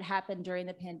that happened during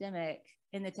the pandemic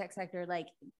in the tech sector, like,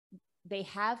 they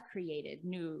have created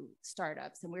new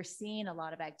startups, and we're seeing a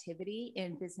lot of activity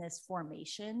in business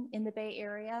formation in the Bay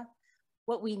Area.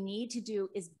 What we need to do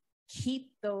is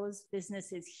keep those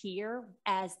businesses here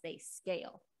as they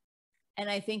scale. And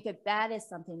I think that that is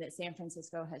something that San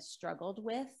Francisco has struggled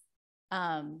with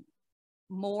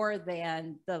more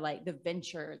than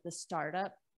the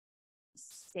startup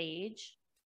stage.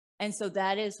 And so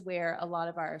that is where a lot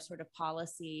of our sort of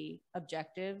policy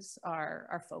objectives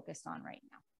are focused on right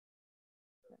now.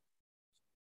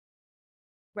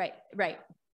 Right.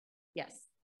 Yes.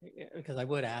 Because I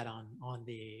would add on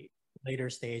the later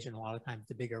stage, and a lot of times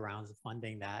the bigger rounds of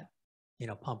funding that,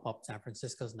 pump up San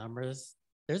Francisco's numbers,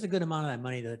 there's a good amount of that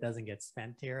money that doesn't get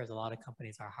spent here, as a lot of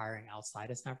companies are hiring outside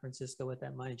of San Francisco with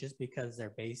that money, just because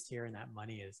they're based here and that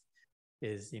money is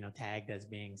tagged as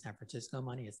being San Francisco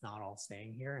money. It's not all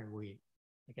staying here. And we,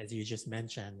 like, as you just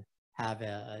mentioned, have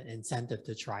an incentive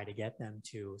to try to get them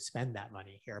to spend that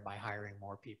money here by hiring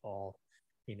more people,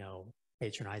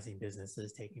 patronizing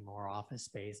businesses, taking more office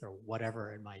space, or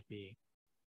whatever it might be.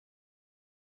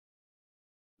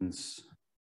 No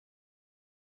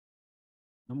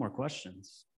more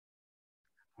questions.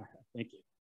 Okay, thank you.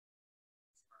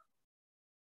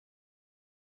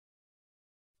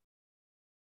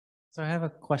 So I have a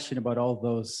question about all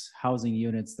those housing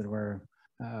units that were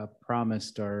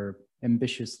promised or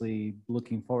ambitiously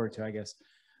looking forward to, I guess.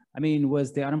 I mean,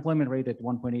 was the unemployment rate at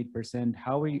 1.8%?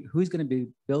 Who's going to be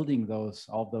building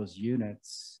all those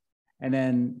units? And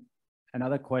then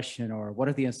another question, or what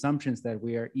are the assumptions that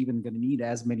we are even going to need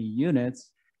as many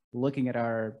units, looking at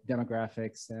our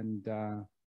demographics and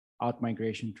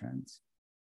out-migration trends?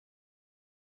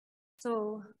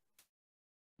 So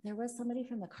there was somebody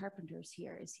from the Carpenters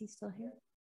here. Is he still here?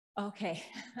 Okay.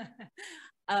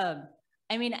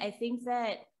 I mean, I think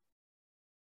that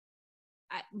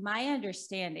my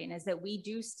understanding is that we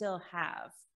do still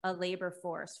have a labor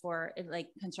force for like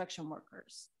construction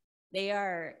workers. They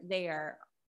are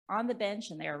on the bench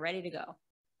and they are ready to go.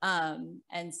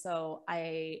 And so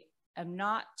I am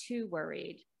not too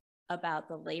worried about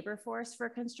the labor force for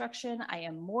construction. I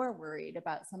am more worried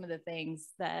about some of the things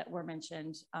that were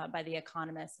mentioned by the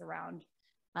economists around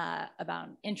about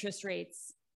interest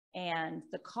rates and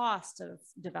the cost of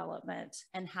development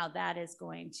and how that is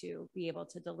going to be able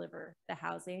to deliver the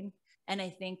housing. And I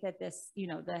think that this,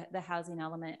 the housing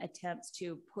element attempts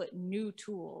to put new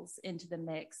tools into the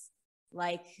mix,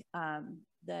 like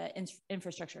the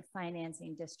infrastructure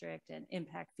financing district and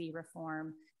impact fee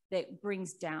reform that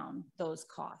brings down those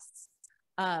costs.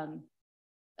 I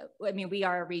mean, we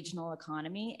are a regional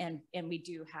economy, and we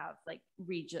do have like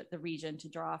the region to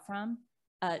draw from.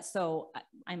 So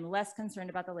I'm less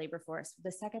concerned about the labor force.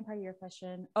 The second part of your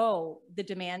question, the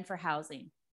demand for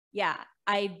housing. Yeah,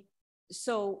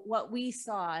 so what we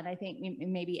saw, and I think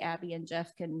maybe Abby and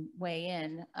Jeff can weigh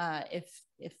in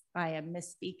if I am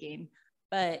misspeaking,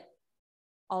 but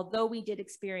although we did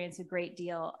experience a great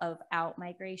deal of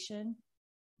out-migration,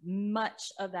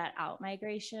 much of that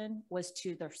out-migration was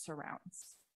to the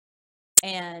surrounds.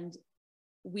 And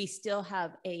we still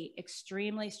have an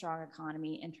extremely strong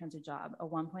economy in terms of job, a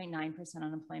 1.9%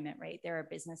 unemployment rate. There are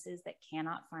businesses that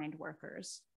cannot find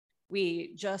workers.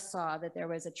 We just saw that there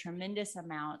was a tremendous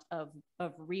amount of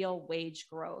real wage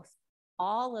growth.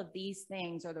 All of these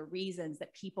things are the reasons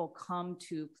that people come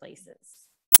to places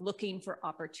looking for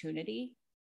opportunity.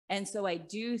 And so I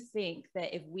do think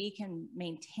that if we can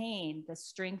maintain the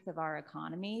strength of our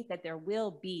economy, that there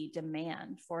will be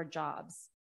demand for jobs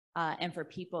and for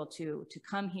people to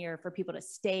come here, for people to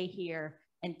stay here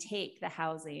and take the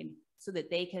housing so that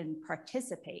they can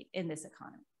participate in this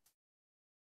economy.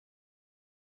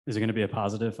 Is it going to be a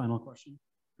positive final question,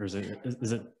 or is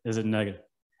it negative?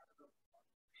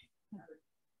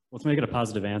 Let's make it a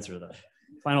positive answer though.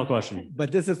 Final question.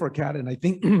 But this is for Kat, and I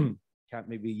think Kat,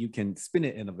 maybe you can spin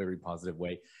it in a very positive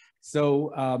way.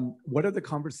 So what are the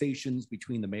conversations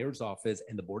between the mayor's office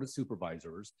and the board of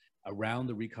supervisors around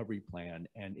the recovery plan,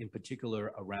 and in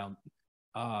particular around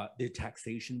the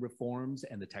taxation reforms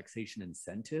and the taxation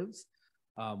incentives?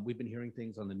 We've been hearing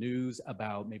things on the news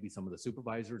about maybe some of the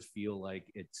supervisors feel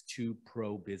like it's too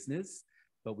pro-business,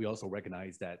 but we also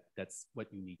recognize that that's what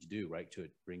you need to do, right, to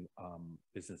bring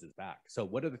businesses back. So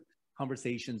what are the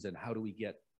conversations and how do we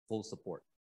get full support?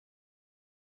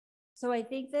 So I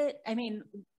think that, I mean,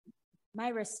 my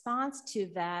response to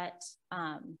that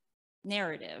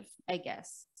narrative, I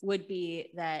guess, would be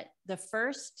that the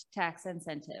first tax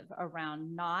incentive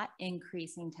around not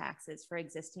increasing taxes for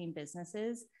existing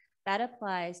businesses, that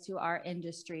applies to our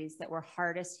industries that were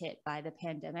hardest hit by the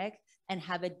pandemic and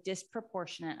have a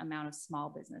disproportionate amount of small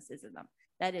businesses in them.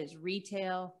 That is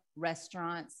retail,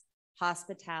 restaurants,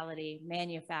 hospitality,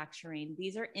 manufacturing.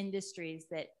 These are industries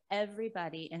that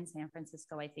everybody in San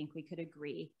Francisco, I think we could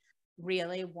agree,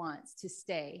 really wants to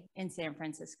stay in San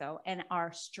Francisco and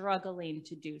are struggling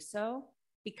to do so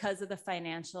because of the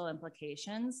financial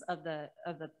implications of the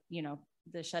you know,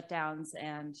 the shutdowns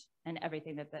and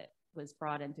everything that was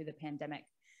brought in through the pandemic.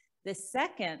 The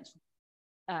second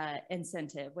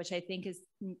incentive, which I think is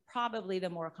probably the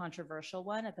more controversial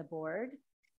one at the board,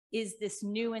 is this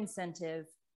new incentive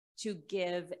to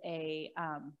give a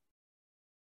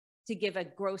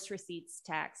gross receipts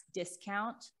tax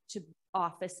discount to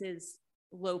offices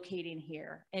locating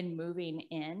here and moving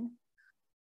in.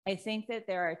 I think that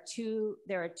there are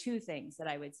two things that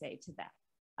I would say to that.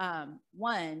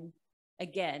 One,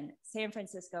 again, San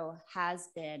Francisco has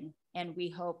been, and we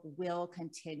hope will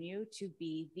continue to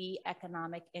be, the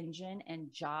economic engine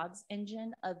and jobs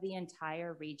engine of the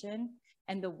entire region.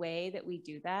 And the way that we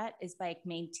do that is by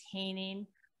maintaining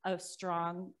a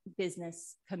strong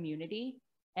business community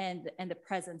and the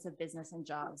presence of business and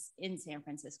jobs in San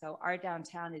Francisco. Our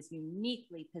downtown is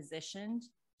uniquely positioned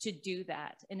to do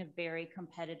that in a very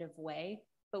competitive way,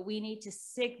 but we need to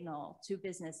signal to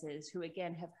businesses who,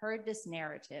 again, have heard this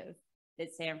narrative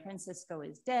that San Francisco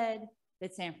is dead,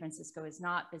 that San Francisco is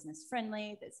not business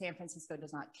friendly, that San Francisco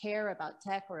does not care about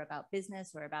tech or about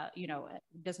business or about, you know,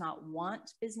 does not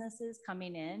want businesses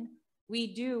coming in.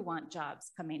 We do want jobs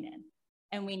coming in,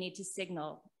 and we need to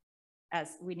signal,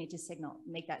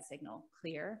 make that signal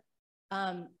clear.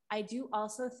 I do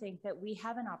also think that we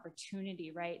have an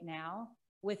opportunity right now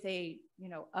with a, you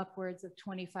know, upwards of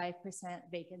 25%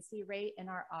 vacancy rate in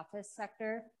our office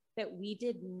sector that we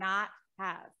did not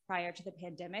have prior to the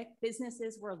pandemic.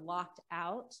 Businesses were locked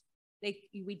out.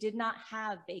 We did not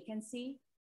have vacancy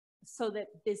so that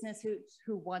businesses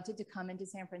who wanted to come into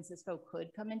San Francisco could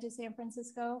come into San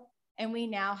Francisco. And we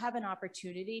now have an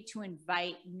opportunity to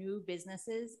invite new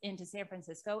businesses into San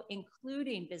Francisco,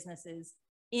 including businesses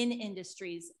in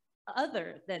industries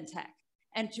other than tech,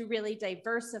 and to really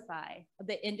diversify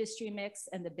the industry mix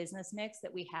and the business mix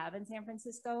that we have in San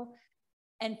Francisco.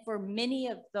 And for many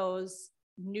of those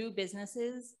new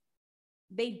businesses,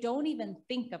 they don't even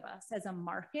think of us as a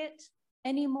market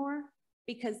anymore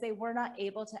because they were not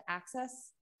able to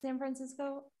access San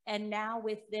Francisco. And now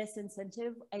with this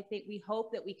incentive, I think we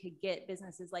hope that we could get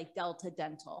businesses like Delta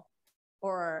Dental,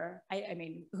 or I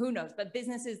mean, who knows, but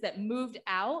businesses that moved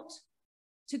out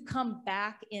to come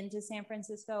back into San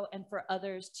Francisco, and for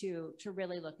others to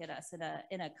really look at us in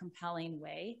a compelling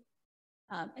way.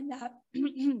 And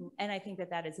I think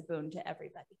that is a boon to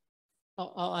everybody.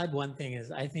 I'll add one thing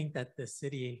is I think that the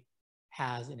city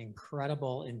has an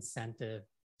incredible incentive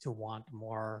to want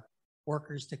more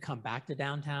workers to come back to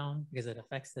downtown because it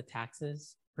affects the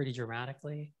taxes pretty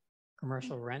dramatically.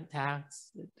 Commercial rent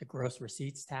tax, the gross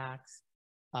receipts tax,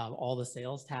 all the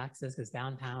sales taxes, because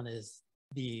downtown is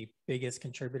the biggest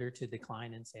contributor to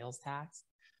decline in sales tax.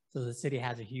 So the city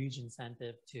has a huge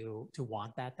incentive to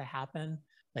want that to happen.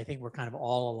 I think we're kind of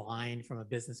all aligned from a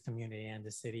business community and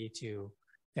the city to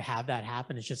have that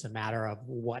happen. It's just a matter of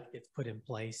what gets put in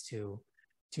place to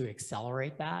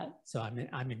accelerate that. So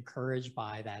I'm encouraged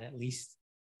by that. At least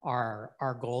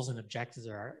our goals and objectives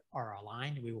are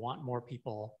aligned. We want more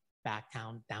people back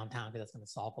downtown because that's going to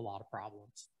solve a lot of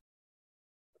problems.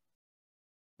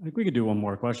 I think we could do one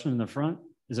more question in the front.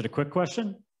 Is it a quick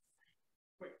question?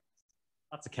 Quick.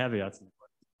 Lots of caveats in the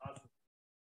question.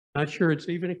 Not sure it's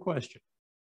even a question.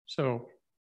 So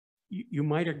you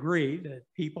might agree that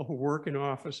people who work in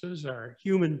offices are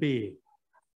human beings.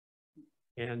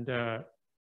 And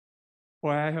boy,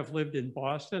 I have lived in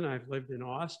Boston, I've lived in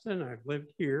Austin, I've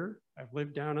lived here, I've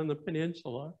lived down on the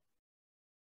peninsula.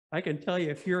 I can tell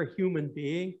you, if you're a human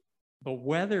being, the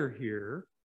weather here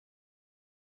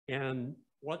and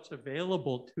what's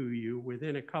available to you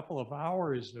within a couple of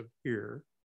hours of here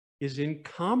is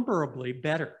incomparably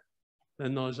better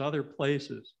than those other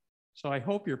places. So I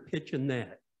hope you're pitching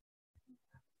that.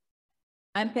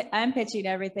 I'm pitching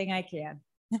everything I can.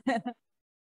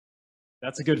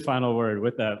 That's a good final word.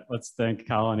 With that, let's thank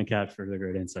Colin and Kat for the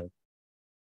great insight.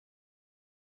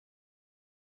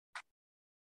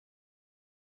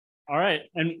 All right,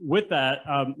 and with that,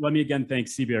 let me again thank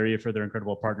CBRE for their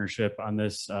incredible partnership on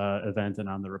this event and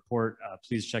on the report.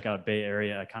 Please check out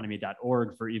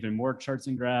bayareaeconomy.org for even more charts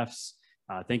and graphs.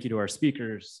 Thank you to our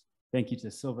speakers. Thank you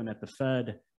to Sylvan at the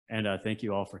Fed. And thank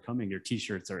you all for coming. Your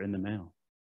t-shirts are in the mail.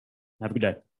 Have a good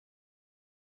day.